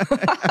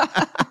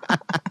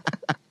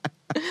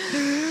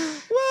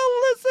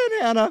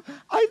 Hannah,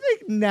 I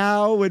think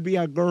now would be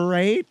a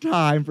great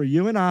time for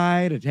you and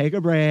I to take a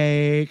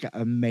break,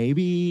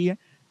 maybe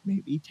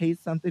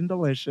taste something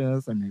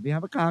delicious, and maybe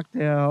have a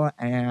cocktail,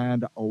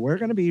 and we're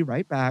going to be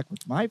right back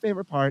with my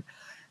favorite part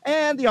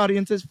and the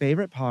audience's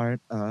favorite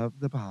part of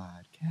the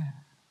podcast.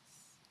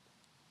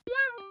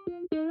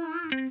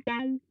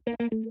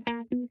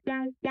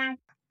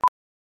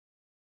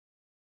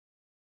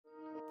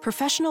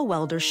 Professional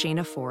welder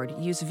Shayna Ford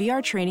used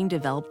VR training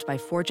developed by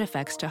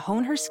ForgeFX to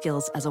hone her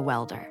skills as a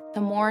welder.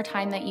 The more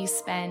time that you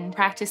spend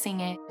practicing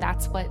it,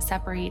 that's what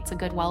separates a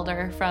good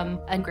welder from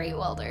a great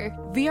welder.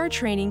 VR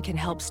training can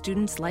help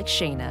students like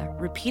Shayna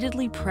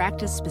repeatedly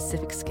practice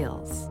specific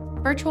skills.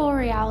 Virtual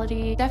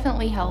reality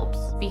definitely helps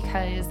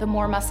because the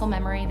more muscle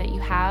memory that you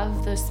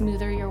have, the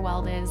smoother your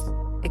weld is.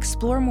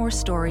 Explore more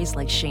stories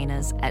like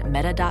Shayna's at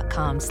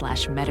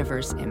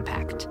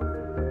meta.com/metaverseimpact.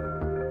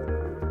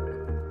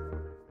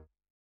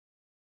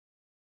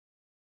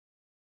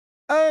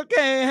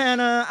 Okay,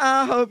 Hannah,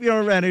 I hope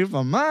you're ready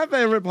for my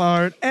favorite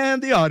part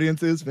and the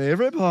audience's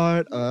favorite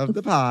part of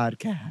the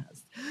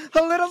podcast.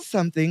 A little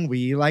something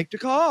we like to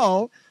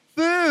call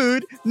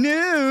Food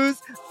News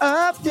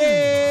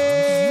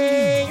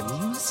Update.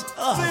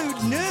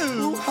 Food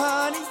news,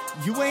 honey.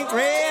 You ain't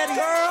ready,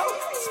 girl?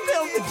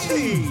 Spill the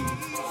tea.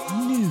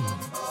 News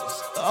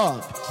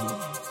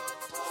Update.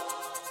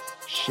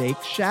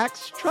 Shake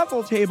Shack's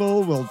Truffle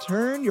Table will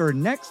turn your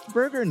next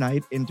burger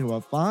night into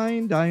a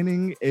fine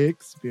dining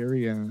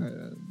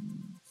experience.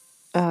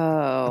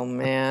 Oh,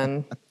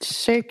 man.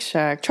 Shake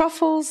Shack.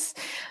 Truffles,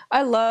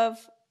 no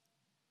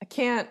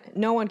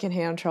one can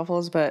hate on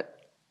truffles, but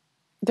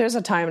there's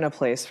a time and a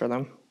place for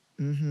them.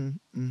 And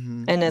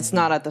it's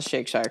not at the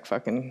Shake Shack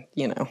fucking,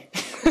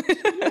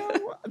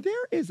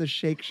 There is a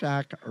Shake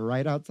Shack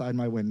right outside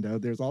my window.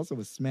 There's also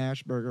a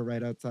Smash Burger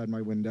right outside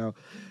my window.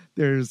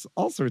 There's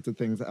all sorts of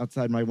things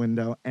outside my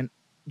window. And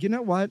you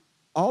know what?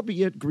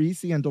 Albeit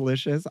greasy and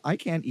delicious, I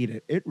can't eat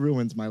it. It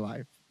ruins my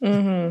life.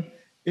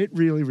 It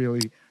really,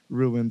 really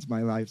ruins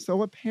my life.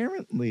 So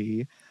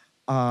apparently,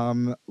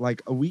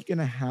 like a week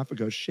and a half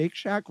ago, Shake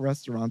Shack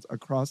restaurants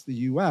across the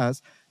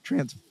U.S.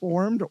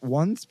 transformed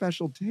one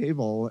special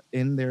table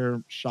in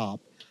their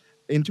shop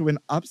into an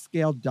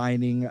upscale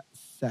dining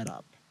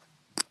setup.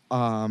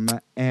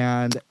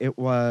 And it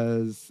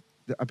was,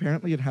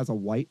 apparently it has a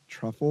white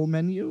truffle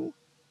menu.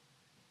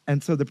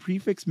 And so the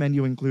prefix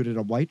menu included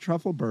a white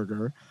truffle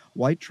burger,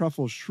 white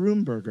truffle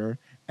shroom burger,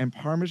 and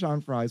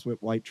Parmesan fries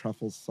with white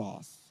truffle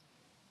sauce.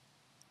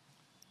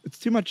 It's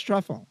too much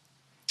truffle.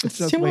 It's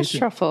too much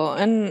truffle.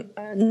 And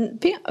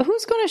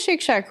who's going to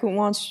Shake Shack who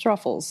wants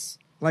truffles?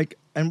 Like,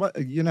 and what,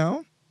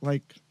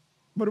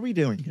 what are we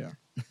doing here?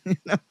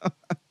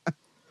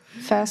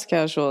 Fast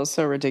casual is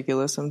so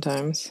ridiculous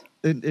sometimes.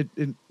 It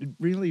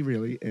really,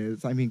 really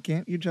is. I mean,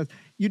 can't you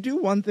you do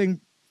one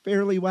thing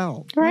fairly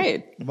well.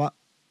 Right.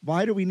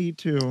 Why do we need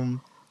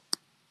to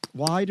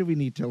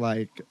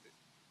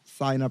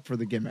sign up for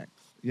the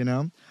gimmicks,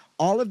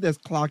 All of this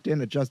clocked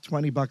in at just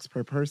 $20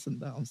 per person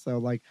though.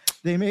 So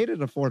they made it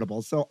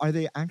affordable. So are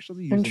they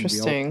actually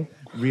using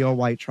real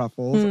white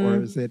truffles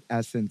or is it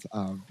essence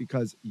of?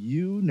 Because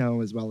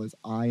as well as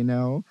I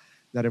know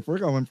that if we're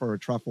going for a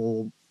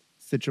truffle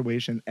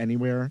situation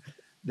anywhere,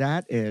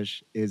 that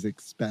ish is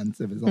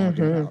expensive as all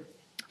get out.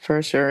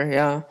 For sure,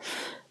 yeah.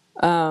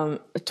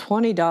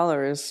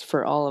 $20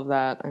 for all of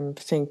that. I'm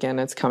thinking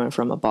it's coming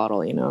from a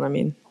bottle. You know what I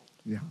mean?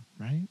 Yeah.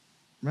 Right.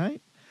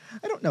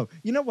 I don't know.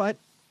 You know what?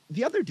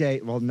 The other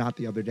day, well, not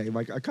the other day,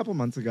 like a couple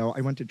months ago,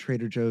 I went to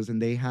Trader Joe's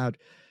and they had.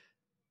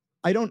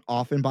 I don't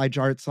often buy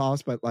jarred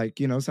sauce, but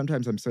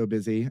sometimes I'm so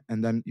busy,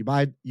 and then you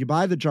buy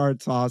the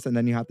jarred sauce, and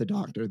then you have to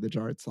doctor the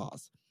jarred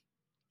sauce,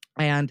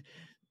 and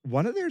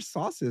one of their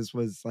sauces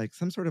was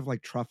some sort of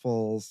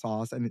truffle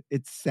sauce, and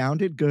it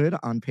sounded good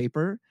on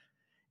paper.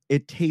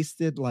 It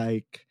tasted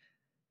like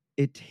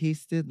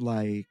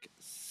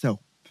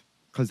soap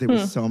because there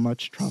was so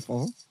much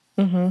truffle.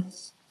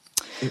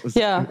 It was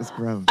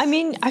gross. I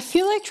mean, I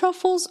feel like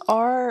truffles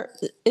they're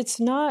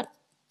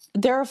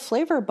a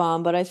flavor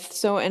bomb, but I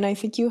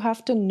think you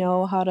have to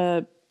know how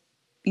to,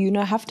 you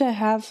have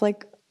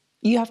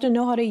to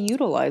know how to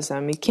utilize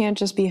them. You can't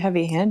just be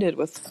heavy-handed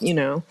with,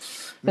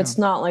 it's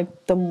not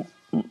like the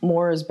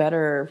more is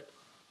better,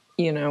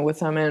 with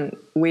them. And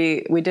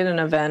we did an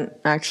event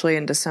actually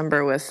in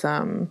December with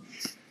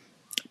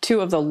two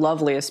of the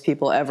loveliest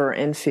people ever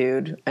in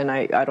food. And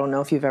I don't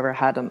know if you've ever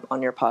had them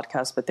on your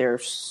podcast, but they're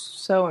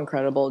so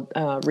incredible.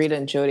 Rita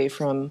and Jody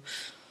from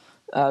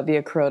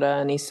Via Crota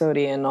and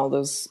Isodi and all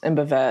those, and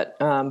Bavette.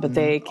 But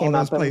they came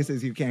all up those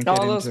places you can't get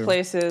into. All those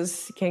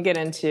places you can't get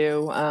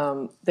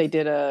into. They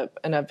did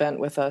an event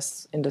with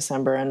us in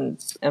December and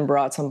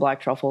brought some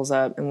black truffles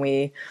up, and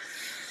we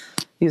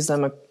used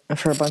them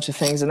for a bunch of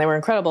things, and they were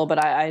incredible.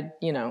 But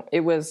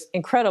it was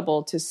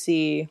incredible to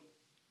see.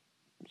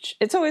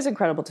 It's always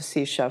incredible to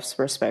see chefs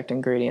respect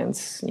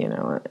ingredients,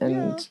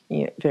 and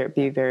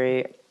be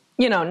very,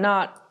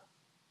 not.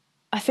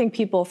 I think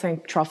people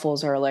think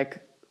truffles are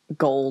like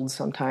gold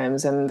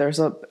sometimes, and there's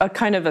a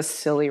kind of a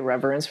silly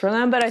reverence for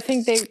them, but I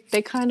think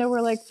they kind of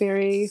were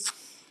very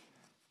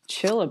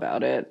chill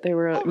about it. They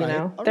were, go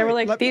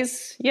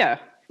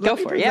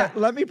for it.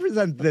 Let me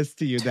present this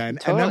to you then,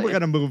 Totally. and then we're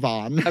going to move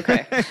on.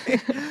 Okay.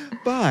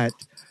 But,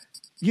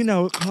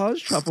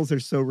 because truffles are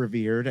so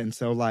revered and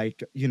so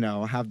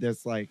have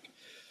this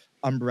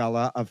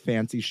umbrella of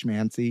fancy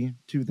schmancy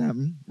to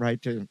them, right?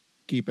 To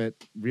keep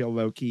it real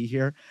low key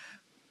here.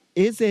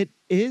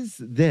 is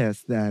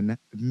this then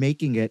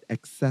making it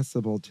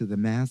accessible to the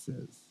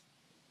masses?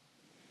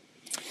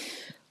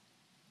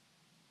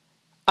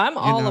 I'm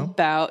all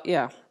about,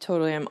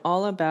 totally. I'm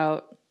all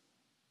about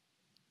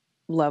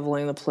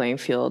leveling the playing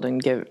field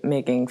and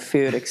making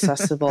food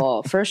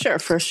accessible for sure.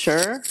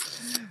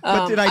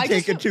 But did I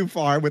take it too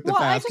far with the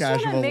fast casual? I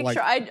just want to make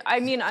sure. I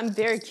mean, I'm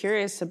very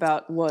curious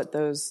about what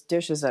those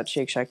dishes at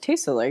Shake Shack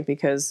tasted like,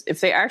 because if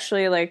they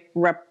actually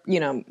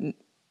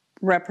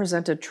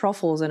represented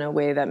truffles in a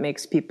way that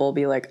makes people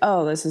be like,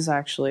 oh, this is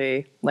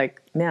actually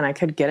like, man, I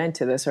could get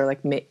into this, or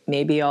like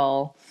maybe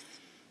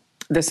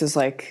this is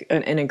like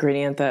an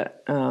ingredient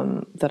that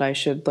that I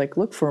should like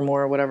look for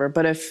more or whatever.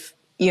 But if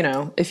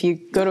you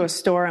go to a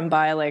store and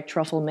buy like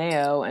truffle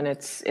mayo and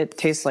it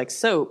tastes like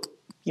soap,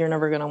 you're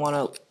never going to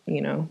want to,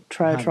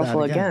 try a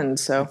truffle again.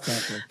 So,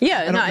 exactly.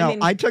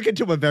 I took it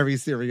to a very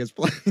serious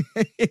place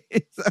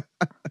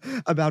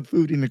about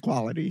food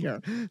inequality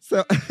here.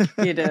 So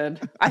you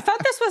did. I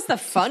thought this was the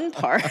fun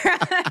part.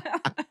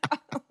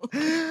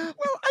 Well,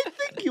 I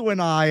think you and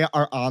I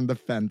are on the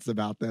fence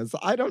about this.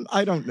 I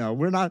don't know.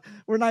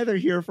 We're neither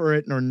here for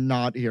it nor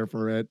not here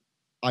for it.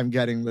 I'm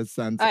getting the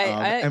sense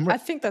I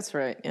think that's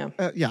right.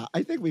 Yeah.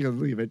 I think we can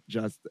leave it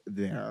just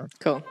there.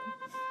 Cool.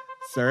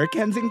 Sir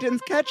Kensington's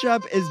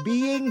ketchup is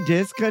being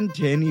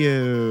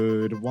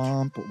discontinued.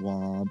 Womp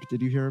womp.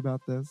 Did you hear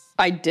about this?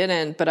 I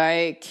didn't, but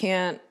I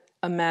can't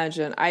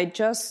imagine. I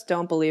just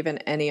don't believe in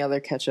any other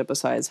ketchup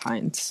besides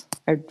Heinz.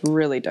 I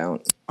really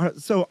don't.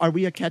 So are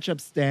we a ketchup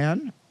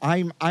stan?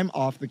 I'm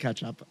off the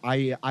ketchup.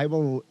 I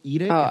will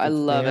eat it. Oh, I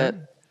love it.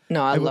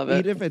 No, I love it. I will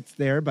eat if it's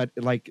there, but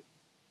like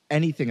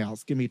anything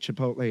else, give me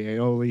chipotle,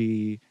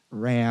 aioli,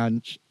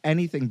 ranch,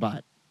 anything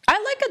but. I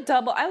like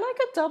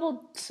a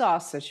double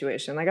sauce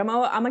situation. Like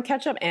I'm a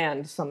ketchup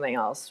and something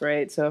else,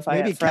 right? So if I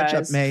maybe get fries,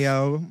 ketchup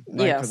mayo,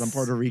 right? Because I'm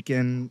Puerto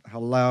Rican.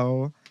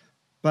 Hello,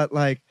 but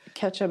like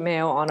ketchup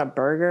mayo on a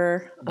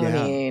burger. Yeah. I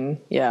mean,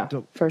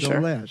 for sure.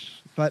 Delish.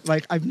 But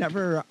like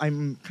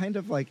I'm kind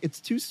of like,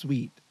 it's too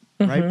sweet,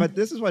 right? But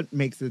this is what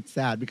makes it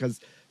sad, because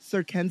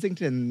Sir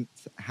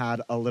Kensington's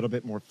had a little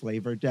bit more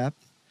flavor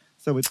depth,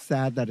 so it's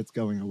sad that it's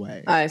going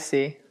away. I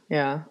see.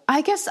 Yeah.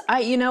 I guess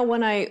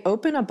when I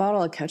open a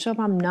bottle of ketchup,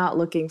 I'm not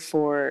looking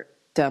for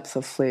depth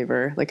of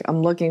flavor. Like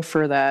I'm looking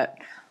for that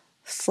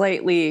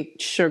slightly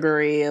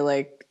sugary,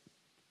 like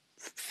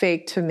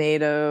fake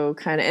tomato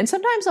kind of, and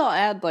sometimes I'll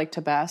add like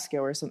Tabasco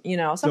or something,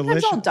 sometimes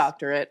delicious. I'll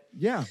doctor it.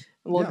 Yeah.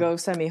 We'll go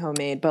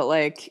semi-homemade, but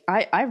like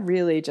I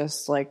really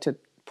just like to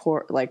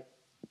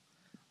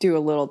do a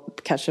little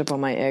ketchup on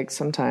my eggs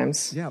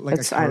sometimes. Yeah, like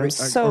I'm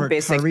so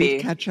basic.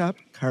 Curried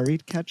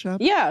ketchup.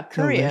 Yeah,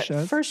 curry it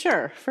for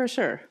sure.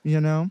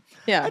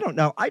 Yeah. I don't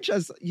know. I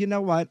just, you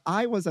know what?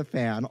 I was a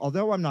fan,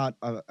 although I'm not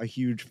a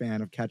huge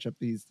fan of ketchup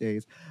these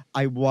days.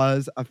 I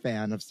was a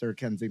fan of Sir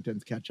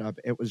Kensington's ketchup.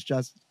 It was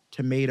just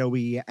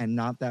tomatoey and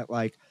not that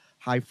like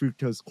high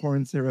fructose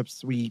corn syrup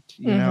sweet.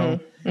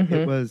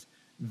 It was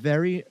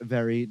very,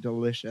 very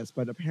delicious.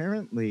 But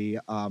apparently,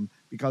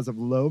 because of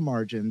low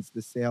margins,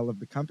 the sale of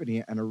the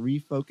company, and a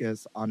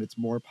refocus on its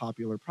more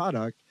popular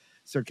product,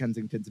 Sir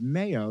Kensington's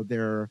mayo,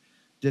 they're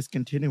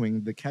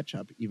discontinuing the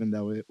ketchup, even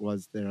though it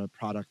was their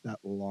product that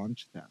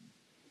launched them.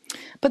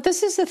 But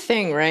this is the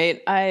thing,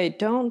 right? I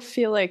don't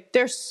feel like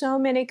there's so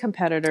many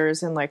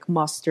competitors in like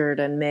mustard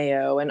and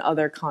mayo and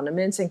other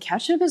condiments, and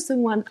ketchup is the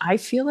one I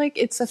feel like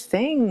it's a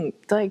thing.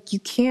 Like you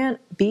can't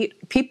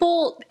beat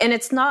people, and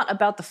it's not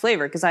about the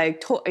flavor, because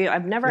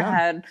I've never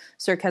had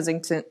Sir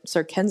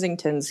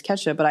Kensington's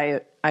ketchup, but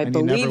I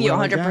believe you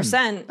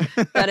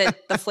 100%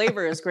 that the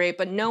flavor is great.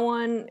 But no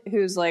one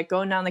who's like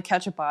going down the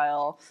ketchup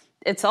aisle,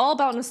 it's all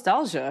about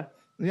nostalgia.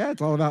 Yeah,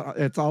 it's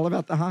all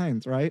about the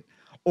Heinz, right?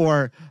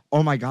 Or,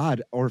 oh my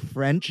God, or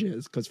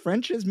French's, because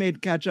French's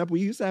made ketchup.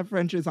 We used to have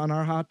French's on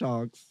our hot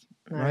dogs,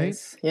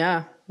 nice.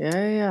 Right?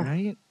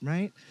 Yeah.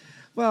 Right.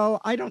 Well,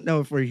 I don't know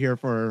if we're here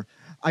for,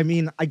 I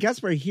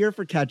guess we're here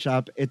for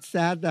ketchup. It's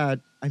sad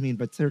that,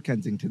 but Sir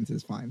Kensington's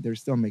is fine. They're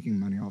still making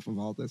money off of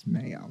all this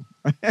mayo.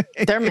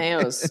 Their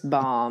mayo's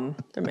bomb.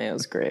 Their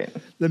mayo's great.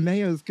 The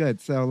mayo's good.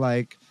 So,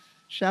 like,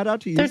 shout out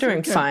to you. They're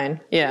doing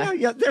fine. Yeah.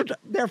 Yeah,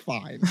 they're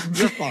fine.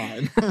 They're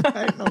fine.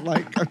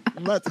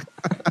 Let's...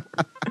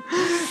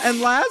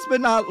 And last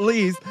but not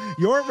least,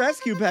 your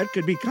rescue pet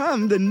could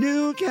become the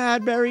new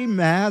Cadbury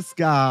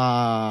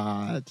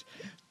mascot.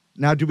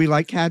 Now, do we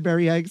like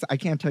Cadbury eggs? I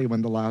can't tell you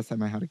when the last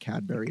time I had a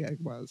Cadbury egg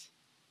was.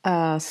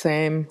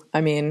 Same.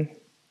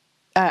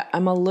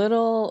 I'm a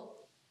little...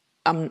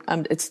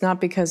 it's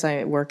not because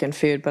I work in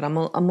food, but I'm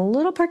a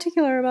little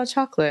particular about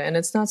chocolate, and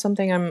it's not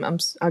something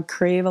I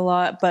crave a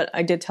lot. But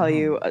I did tell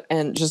you,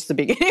 and just the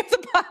beginning of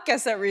the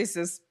podcast, that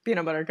Reese's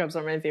peanut butter cups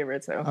are my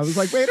favorite. So I was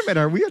like, wait a minute,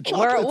 are we a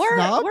chocolate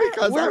snob?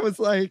 Because I was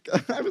like,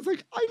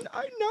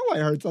 I know I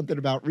heard something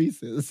about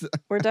Reese's.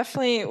 We're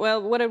definitely,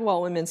 well, what did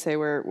Walt Whitman say?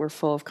 We're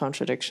full of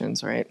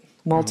contradictions, right?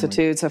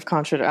 Multitudes of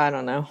I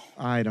don't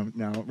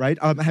know, right?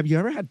 Have you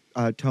ever had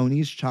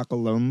Tony's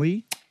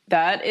Chocolonely?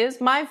 That is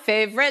my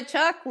favorite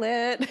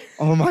chocolate.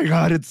 Oh my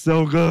God, it's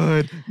so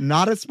good.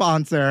 Not a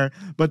sponsor,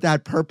 but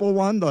that purple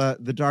one,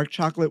 the dark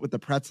chocolate with the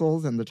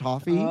pretzels and the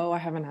toffee. Oh, I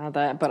haven't had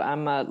that, but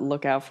I'm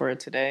look out for it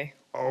today.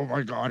 Oh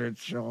my God,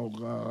 it's so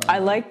good. I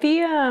like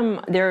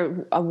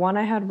the one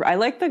I had. I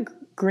like the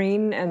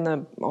green and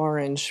the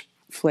orange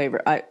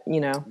flavor.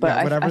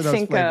 Whatever I those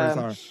think flavors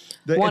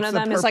are. one of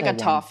them is like a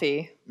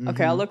toffee. Mm-hmm.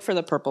 Okay, I'll look for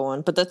the purple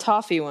one, but the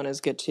toffee one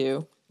is good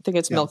too. I think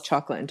it's milk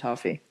chocolate and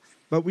toffee.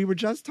 But we were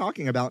just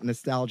talking about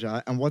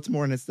nostalgia, and what's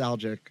more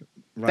nostalgic,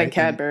 right? Than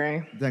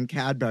Cadbury. Than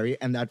Cadbury,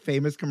 and that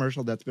famous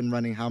commercial that's been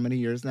running how many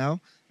years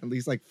now? At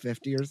least like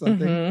 50 or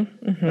something.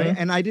 Mm-hmm, mm-hmm. Right?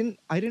 And I didn't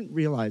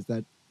realize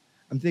that.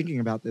 I'm thinking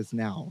about this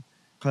now,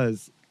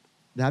 because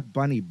that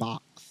bunny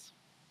box,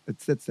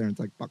 it sits there and it's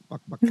like buck,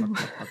 buck, buck, buck,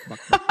 buck, buck,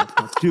 buck,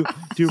 buck,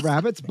 buck. Do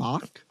rabbits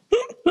balk?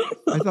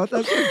 I thought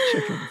that's like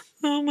chickens.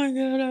 Oh my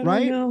God, I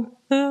right? don't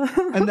know.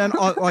 And then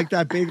like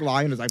that big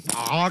lion is like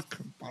bark,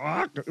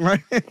 bark,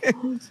 right?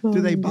 Do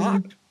they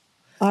bark?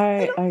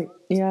 I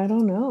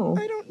don't know.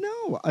 I don't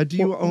know. Do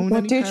you own what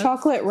any do pets?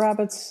 chocolate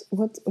rabbits?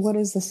 What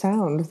is the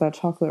sound that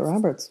chocolate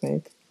rabbits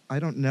make? I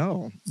don't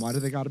know. Why do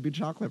they got to be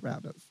chocolate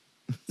rabbits?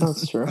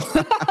 That's true.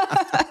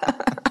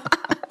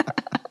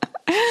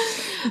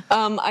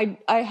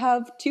 I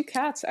have 2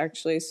 cats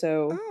actually.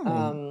 So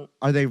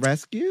are they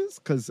rescues?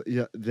 Because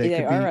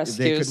they are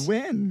rescues.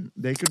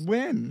 They could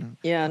win.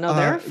 Yeah, no,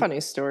 they're a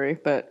funny story,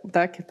 but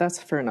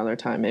that's for another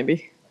time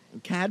maybe.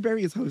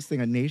 Cadbury is hosting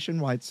a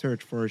nationwide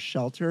search for a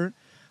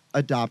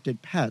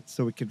shelter-adopted pet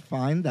so it could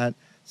find that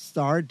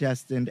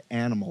star-destined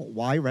animal.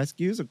 Why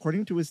rescues?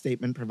 According to a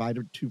statement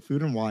provided to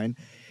Food and Wine,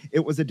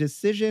 it was a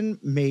decision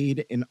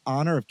made in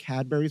honor of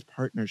Cadbury's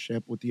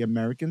partnership with the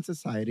American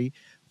Society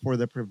for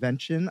the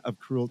Prevention of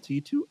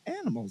Cruelty to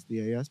Animals, the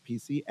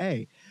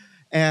ASPCA.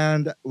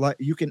 And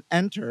you can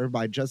enter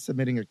by just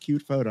submitting a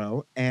cute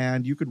photo,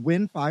 and you could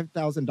win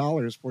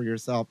 $5,000 for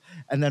yourself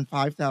and then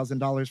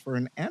 $5,000 for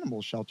an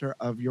animal shelter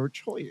of your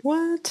choice.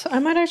 What? I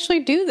might actually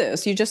do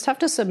this. You just have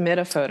to submit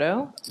a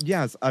photo.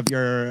 Yes, of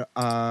your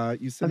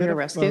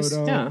rescues.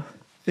 Photo. Yeah.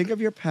 Think of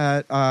your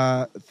pet.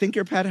 Think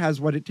your pet has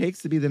what it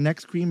takes to be the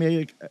next cream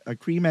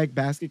egg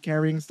basket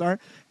carrying star.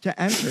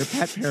 To enter,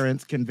 pet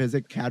parents can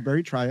visit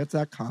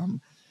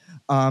CadburyTryouts.com.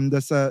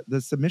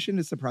 The submission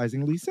is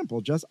surprisingly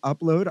simple. Just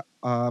upload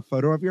a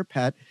photo of your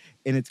pet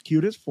in its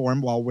cutest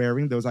form while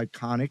wearing those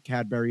iconic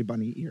Cadbury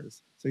bunny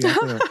ears. So you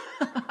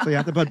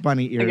have to put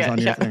bunny ears on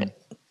your thing.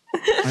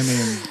 I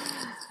mean,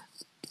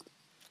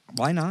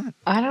 why not?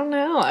 I don't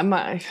know.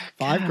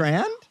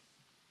 $5,000?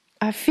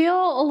 I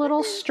feel a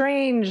little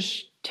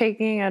strange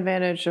taking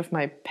advantage of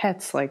my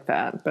pets like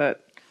that,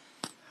 but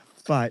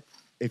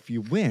if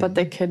you win, but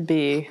they could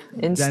be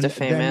insta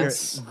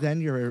famous.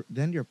 Then your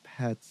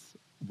pets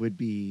would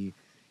be,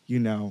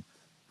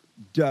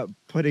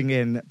 putting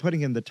in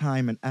the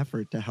time and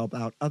effort to help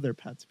out other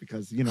pets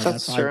because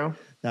that's true.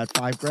 That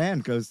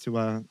 $5,000 goes to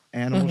a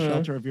animal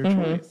shelter of your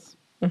choice.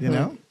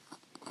 All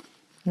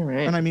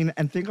right. And I mean,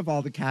 and think of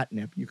all the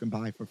catnip you can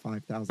buy for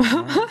 $5,000.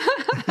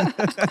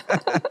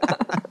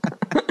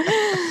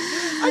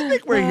 I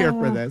think we're here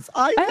for this.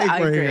 I think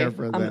we're agree. here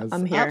for this.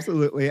 I'm here.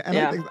 Absolutely. And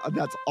I think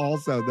that's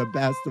also the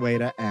best way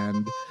to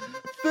end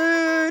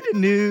Food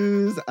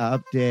News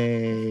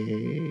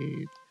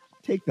Update.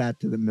 Take that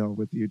to the mill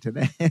with you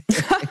today.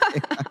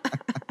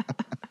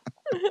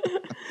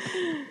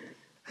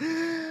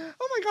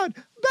 Oh my God.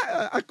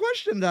 A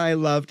question that I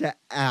love to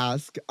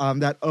ask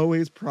that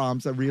always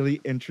prompts a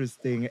really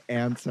interesting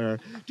answer.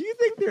 Do you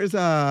think there's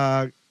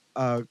a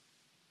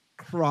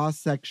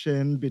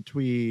cross-section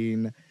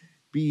between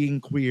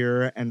being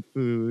queer and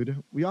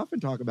food? We often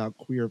talk about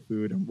queer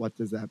food and what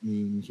does that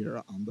mean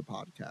here on the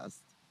podcast.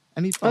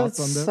 Any thoughts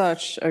on this?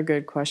 Such a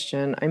good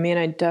question. I mean,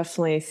 I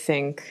definitely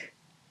think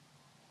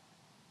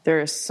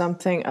there is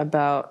something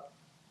about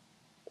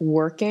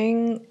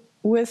working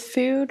with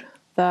food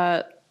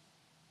that,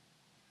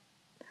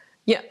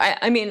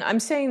 I mean, I'm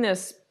saying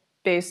this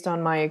based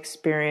on my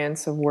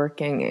experience of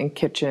working in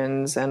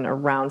kitchens and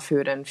around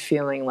food and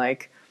feeling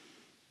like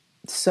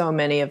so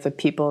many of the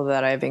people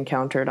that I've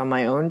encountered on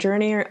my own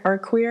journey are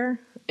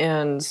queer.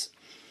 And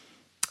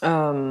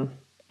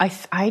I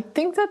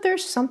think that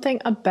there's something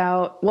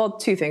about, well,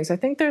 2 things. I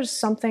think there's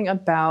something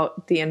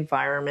about the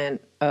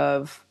environment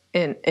of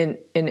in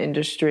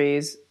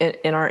industries,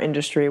 in our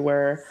industry,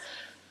 where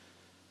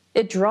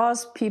it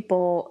draws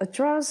people, it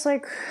draws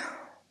like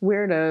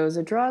weirdos,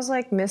 it draws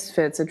like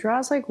misfits, it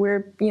draws like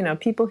weird,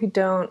 people who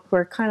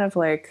are kind of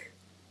like,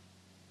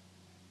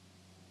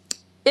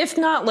 if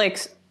not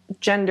like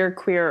gender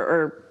queer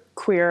or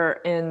queer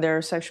in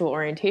their sexual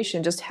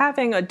orientation, just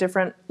having a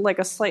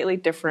slightly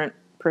different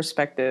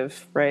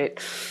perspective, right?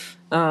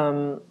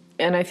 And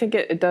I think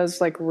it does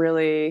like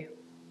really,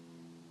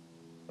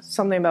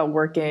 something about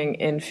working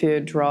in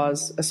food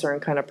draws a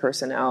certain kind of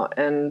person out.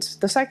 And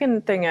the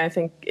second thing I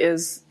think,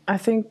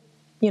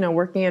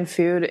 working in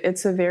food,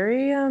 it's a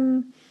very,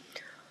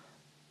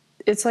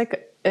 it's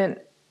like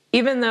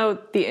even though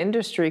the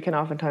industry can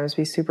oftentimes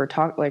be super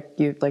like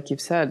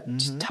you've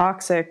said,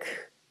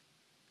 toxic,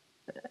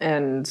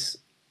 and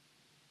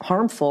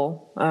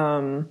harmful.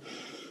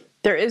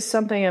 There is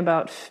something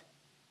about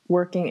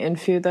working in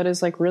food that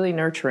is like really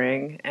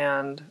nurturing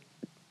and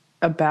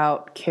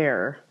about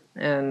care.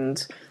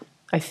 And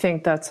I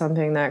think that's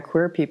something that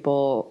queer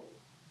people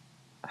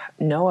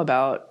know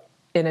about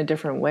in a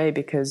different way,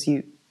 because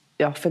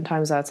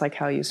oftentimes that's like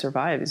how you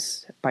survive,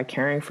 is by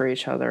caring for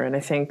each other. And I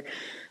think,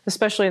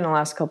 especially in the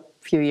last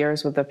few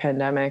years with the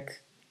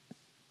pandemic,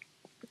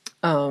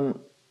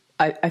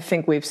 I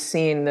think we've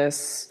seen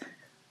this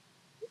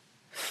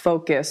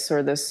focus,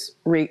 or this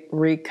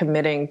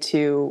recommitting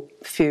to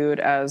food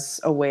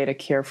as a way to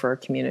care for our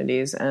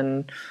communities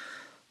and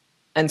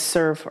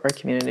serve our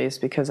communities.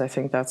 Because I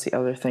think that's the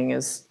other thing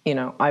is,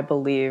 I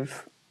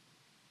believe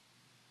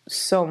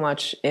so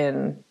much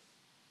in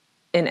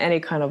any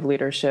kind of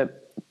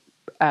leadership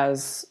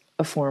as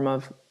a form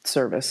of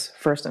service,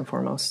 first and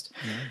foremost.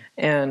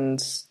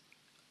 And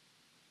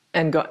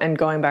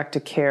going back to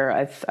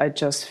care, I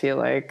just feel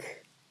like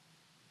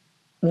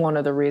one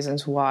of the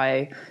reasons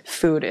why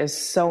food is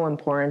so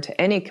important to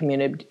any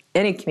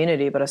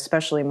community, but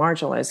especially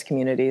marginalized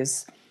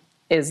communities,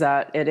 is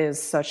that it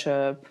is such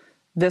a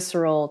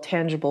visceral,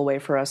 tangible way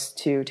for us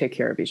to take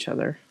care of each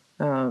other.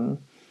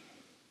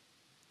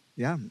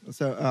 Yeah.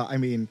 So, I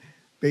mean,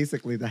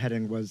 basically the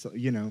heading was,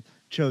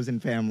 chosen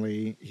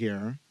family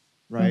here,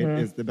 right,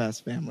 is the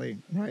best family,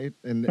 right?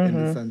 In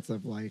the sense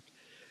of like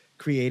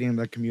creating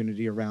the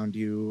community around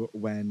you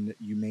when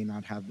you may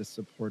not have the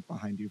support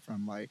behind you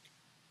from like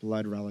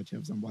blood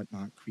relatives and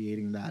whatnot,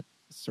 creating that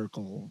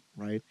circle,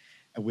 right?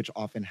 Which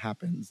often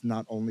happens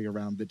not only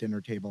around the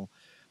dinner table,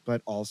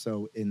 but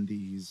also in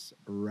these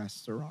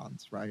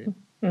restaurants, right?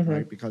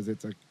 Right? Because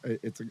it's a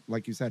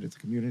like you said, it's a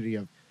community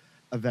of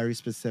a very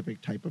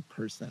specific type of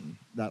person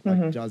that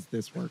like does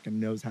this work and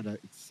knows how to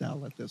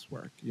excel at this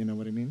work. You know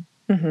what I mean?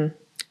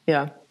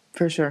 Yeah,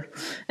 for sure.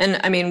 And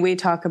I mean, we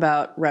talk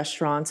about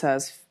restaurants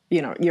as,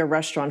 your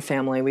restaurant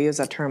family. We use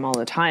that term all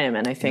the time.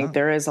 And I think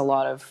there's a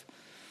lot of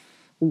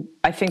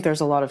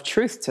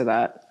truth to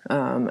that,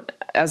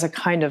 as a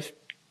kind of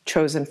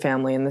chosen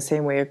family, in the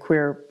same way a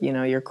queer,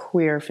 your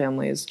queer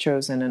family is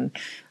chosen. And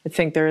I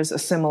think there is a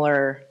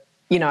similar,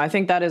 I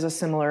think that is a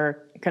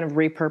similar kind of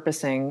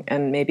repurposing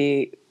and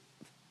maybe,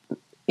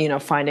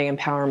 finding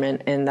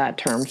empowerment in that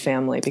term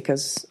family,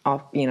 because,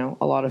 a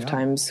lot of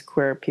times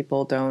queer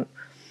people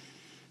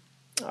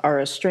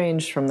are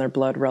estranged from their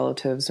blood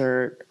relatives,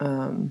 or,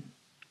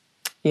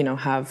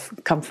 have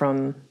come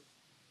from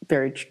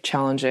very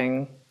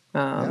challenging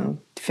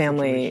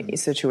family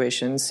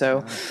situations.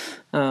 So,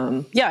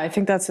 I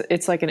think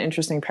it's like an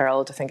interesting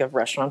parallel to think of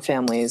restaurant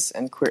families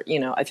and queer.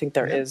 I think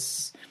there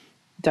is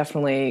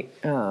definitely.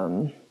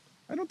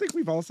 I don't think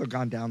we've also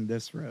gone down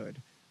this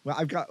road. Well,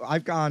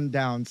 I've gone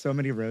down so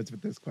many roads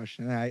with this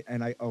question,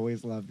 and I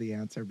always love the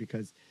answer,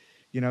 because,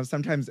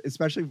 sometimes,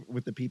 especially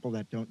with the people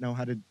that don't know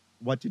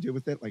what to do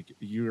with it, like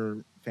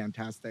you're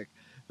fantastic,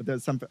 but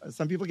there's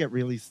some people get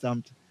really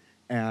stumped,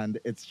 and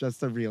it's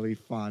just a really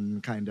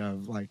fun kind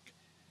of like,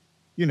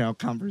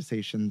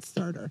 conversation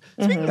starter.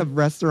 Speaking of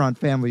restaurant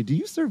family, do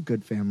you serve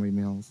good family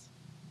meals?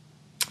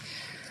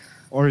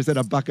 Or is it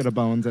a bucket of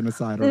bones and a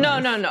side of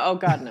rice? No. Oh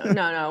God,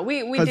 no.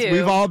 We do. Because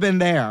we've all been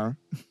there.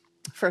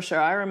 For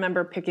sure. I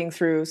remember picking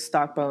through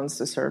stock bones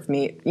to serve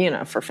meat,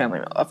 for family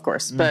meal, of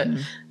course. But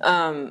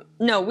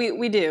no,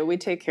 we do. We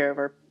take care of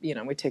our,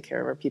 we take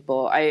care of our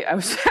people. I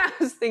was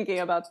thinking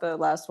about the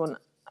last one.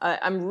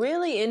 I'm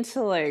really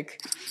into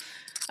like,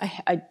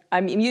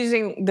 I'm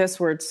using this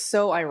word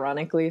so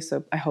ironically,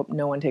 so I hope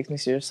no one takes me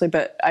seriously,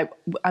 but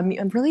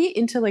I'm really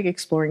into like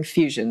exploring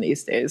fusion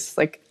these days.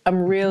 Like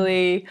I'm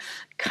really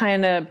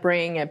kind of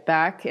bringing it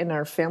back in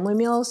our family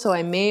meals. So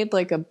I made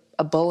like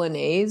a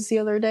bolognese the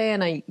other day,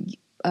 and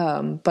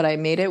but I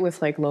made it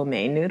with like lo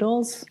mein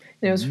noodles.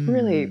 And it was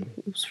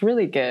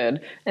really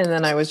good. And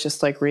then I was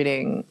just like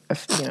reading a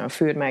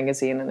food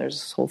magazine, and there's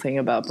this whole thing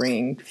about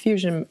bringing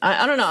fusion.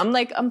 I don't know. I'm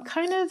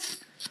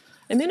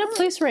in a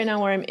place right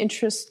now where I'm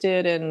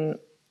interested in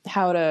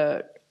how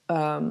to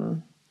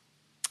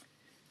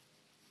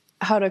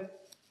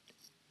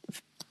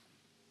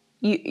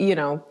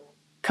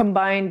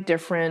combine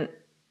different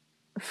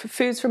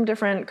foods from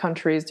different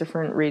countries,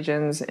 different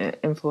regions,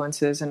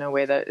 influences in a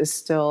way that is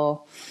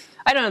still,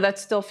 that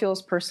still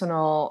feels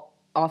personal,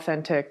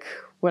 authentic,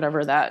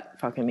 whatever that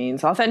fucking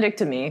means. Authentic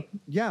to me.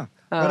 Yeah.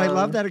 But I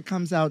love that it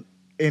comes out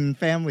in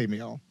family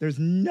meal. There's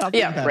nothing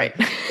better. Right.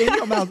 in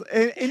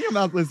your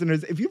mouth,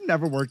 listeners, if you've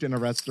never worked in a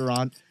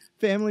restaurant,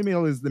 family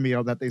meal is the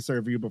meal that they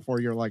serve you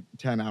before your like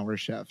 10-hour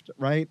shift,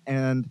 right?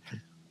 And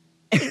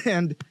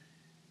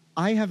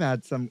I have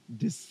had some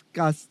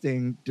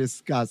disgusting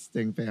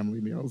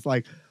family meals,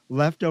 like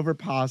leftover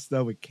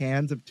pasta with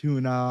cans of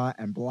tuna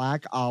and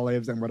black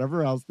olives and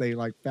whatever else they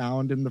like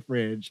found in the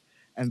fridge,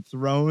 and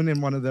thrown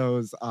in one of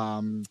those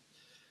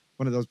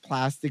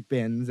plastic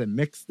bins and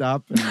mixed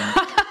up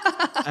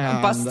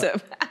and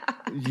busted.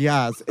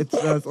 Yes, it's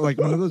just like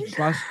one of those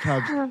bus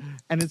tubs.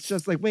 And it's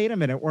just like, wait a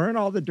minute, weren't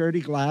all the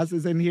dirty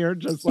glasses in here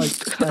just like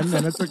 10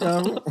 minutes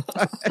ago?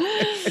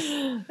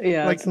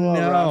 Yeah, like, it's a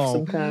little rough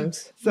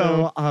sometimes.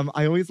 So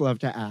I always love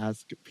to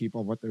ask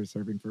people what they're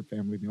serving for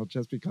family meal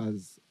just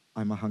because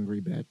I'm a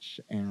hungry bitch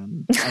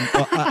and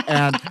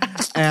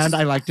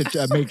I like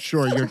to make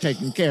sure you're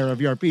taking care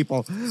of your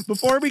people.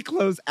 Before we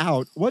close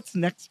out, what's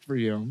next for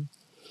you?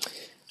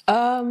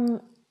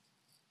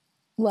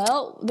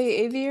 Well, the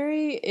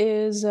aviary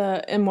is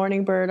and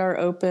Morning Bird are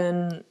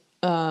open.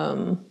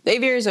 The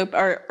aviary is open.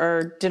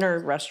 Our dinner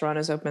restaurant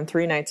is open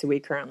 3 nights a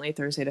week currently,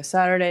 Thursday to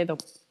Saturday.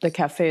 The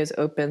cafe is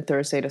open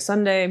Thursday to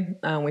Sunday.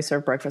 We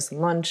serve breakfast and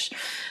lunch.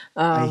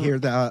 I hear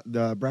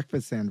the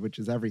breakfast sandwich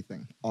is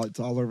everything. It's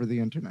all over the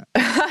internet.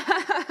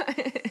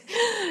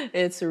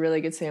 It's a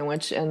really good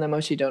sandwich, and the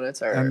mochi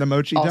donuts are. And the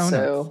mochi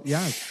also, donuts,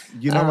 yes.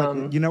 You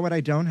know what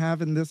I don't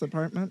have in this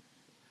apartment?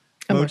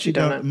 A mochi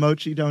donut.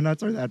 Mochi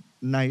donuts are that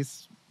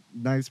nice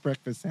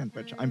breakfast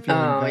sandwich. I'm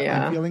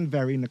feeling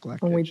very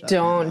neglected. We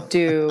don't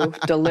do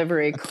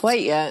delivery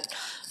quite yet.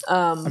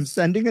 I'm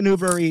sending an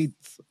Uber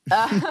Eats.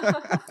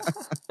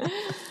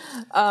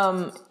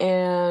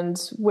 And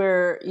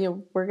we're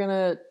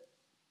gonna.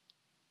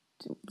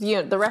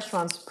 The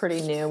restaurant's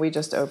pretty new. We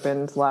just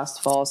opened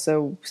last fall,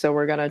 so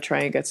we're gonna try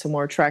and get some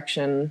more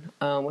traction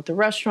with the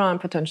restaurant.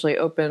 Potentially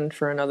open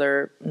for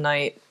another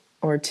night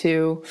or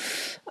two,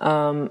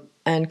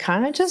 and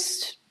kind of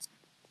just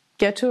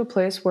get to a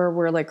place where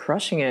we're like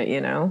crushing it.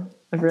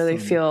 I really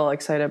feel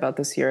excited about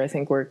this year. I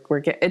think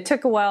it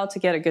took a while to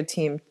get a good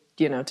team,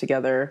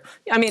 together.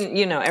 I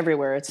mean,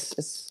 everywhere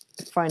it's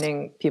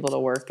finding people to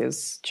work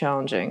is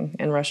challenging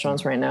in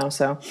restaurants right now.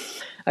 So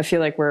I feel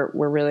like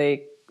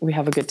we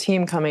have a good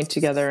team coming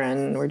together,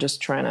 and we're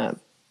just trying to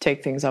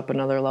take things up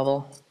another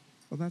level.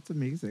 Well, that's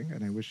amazing,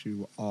 and I wish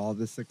you all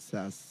the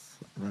success,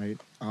 right?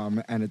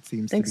 And it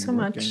seems Thanks to be so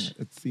working. much.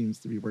 It seems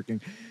to be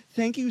working.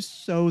 Thank you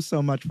so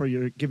much for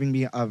your giving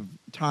me of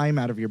time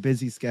out of your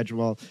busy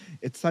schedule.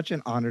 It's such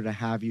an honor to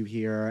have you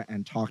here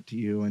and talk to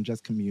you and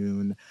just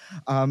commune.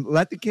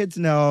 Let the kids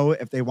know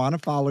if they want to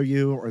follow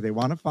you or they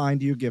want to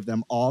find you. Give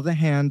them all the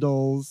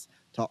handles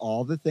to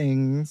all the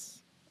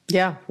things.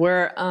 Yeah,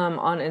 we're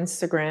on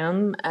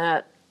Instagram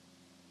at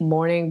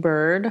Morning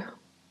Bird.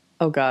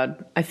 Oh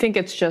God, I think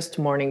it's just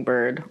Morning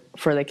Bird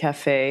for the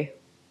cafe,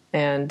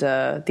 and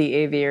the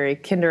aviary.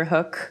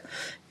 Kinderhook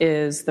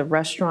is the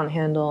restaurant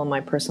handle. My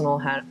personal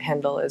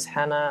handle is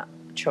Hannah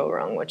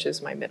Chorung, which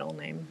is my middle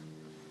name.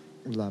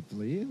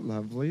 Lovely,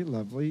 lovely,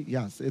 lovely.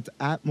 Yes, it's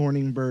at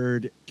Morning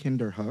Bird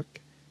Kinderhook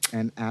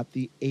and at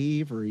the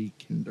Aviary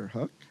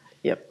Kinderhook.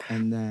 Yep.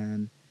 And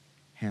then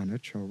Hannah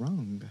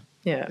Chorung.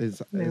 Yeah,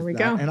 there we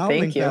go. And I'll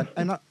Thank link you.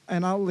 that.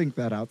 And I'll link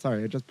that out.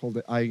 Sorry, I just pulled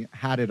it. I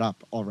had it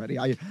up already.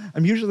 I'm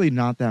usually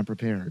not that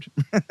prepared,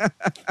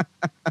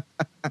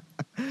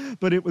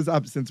 but it was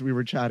up since we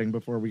were chatting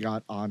before we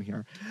got on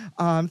here.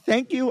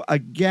 Thank you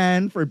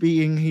again for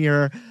being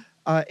here.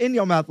 In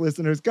Your Mouth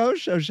listeners, go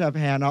show Chef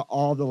Hannah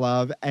all the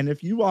love. And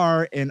if you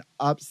are in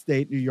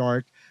upstate New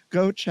York,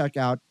 go check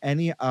out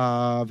any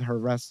of her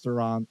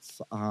restaurants.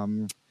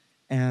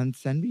 And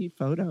send me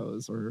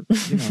photos, or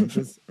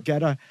just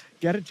get a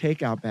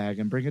takeout bag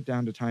and bring it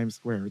down to Times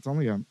Square. It's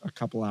only a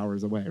couple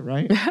hours away,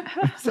 right?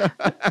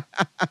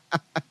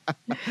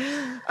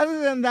 Other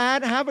than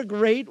that, have a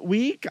great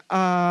week.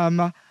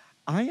 I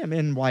am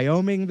in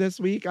Wyoming this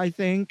week. I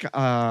think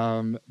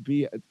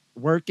be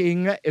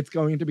working. It's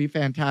going to be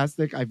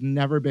fantastic. I've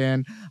never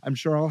been. I'm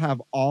sure I'll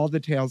have all the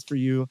tales for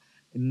you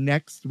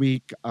next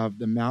week of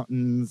the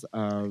mountains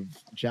of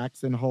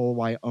Jackson Hole,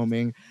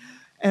 Wyoming.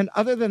 And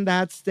other than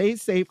that, stay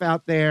safe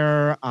out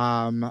there.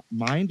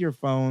 Mind your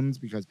phones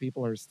because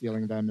people are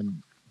stealing them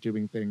and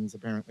doing things.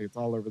 Apparently, it's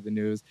all over the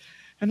news.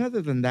 And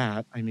other than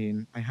that, I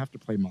mean, I have to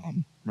play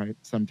mom, right?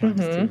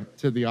 Sometimes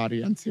to the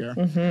audience here.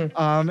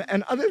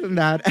 And other than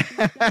that,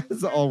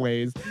 as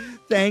always,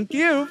 thank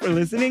you for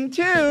listening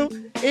to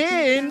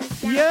In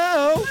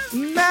Yo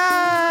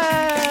Mouth.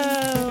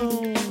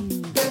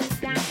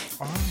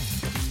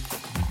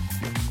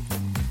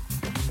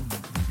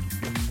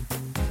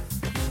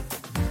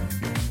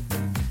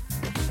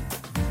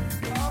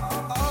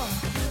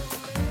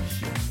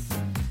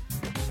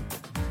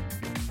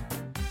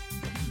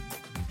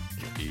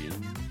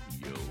 In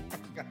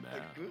your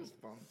mouth.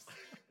 Goosebumps.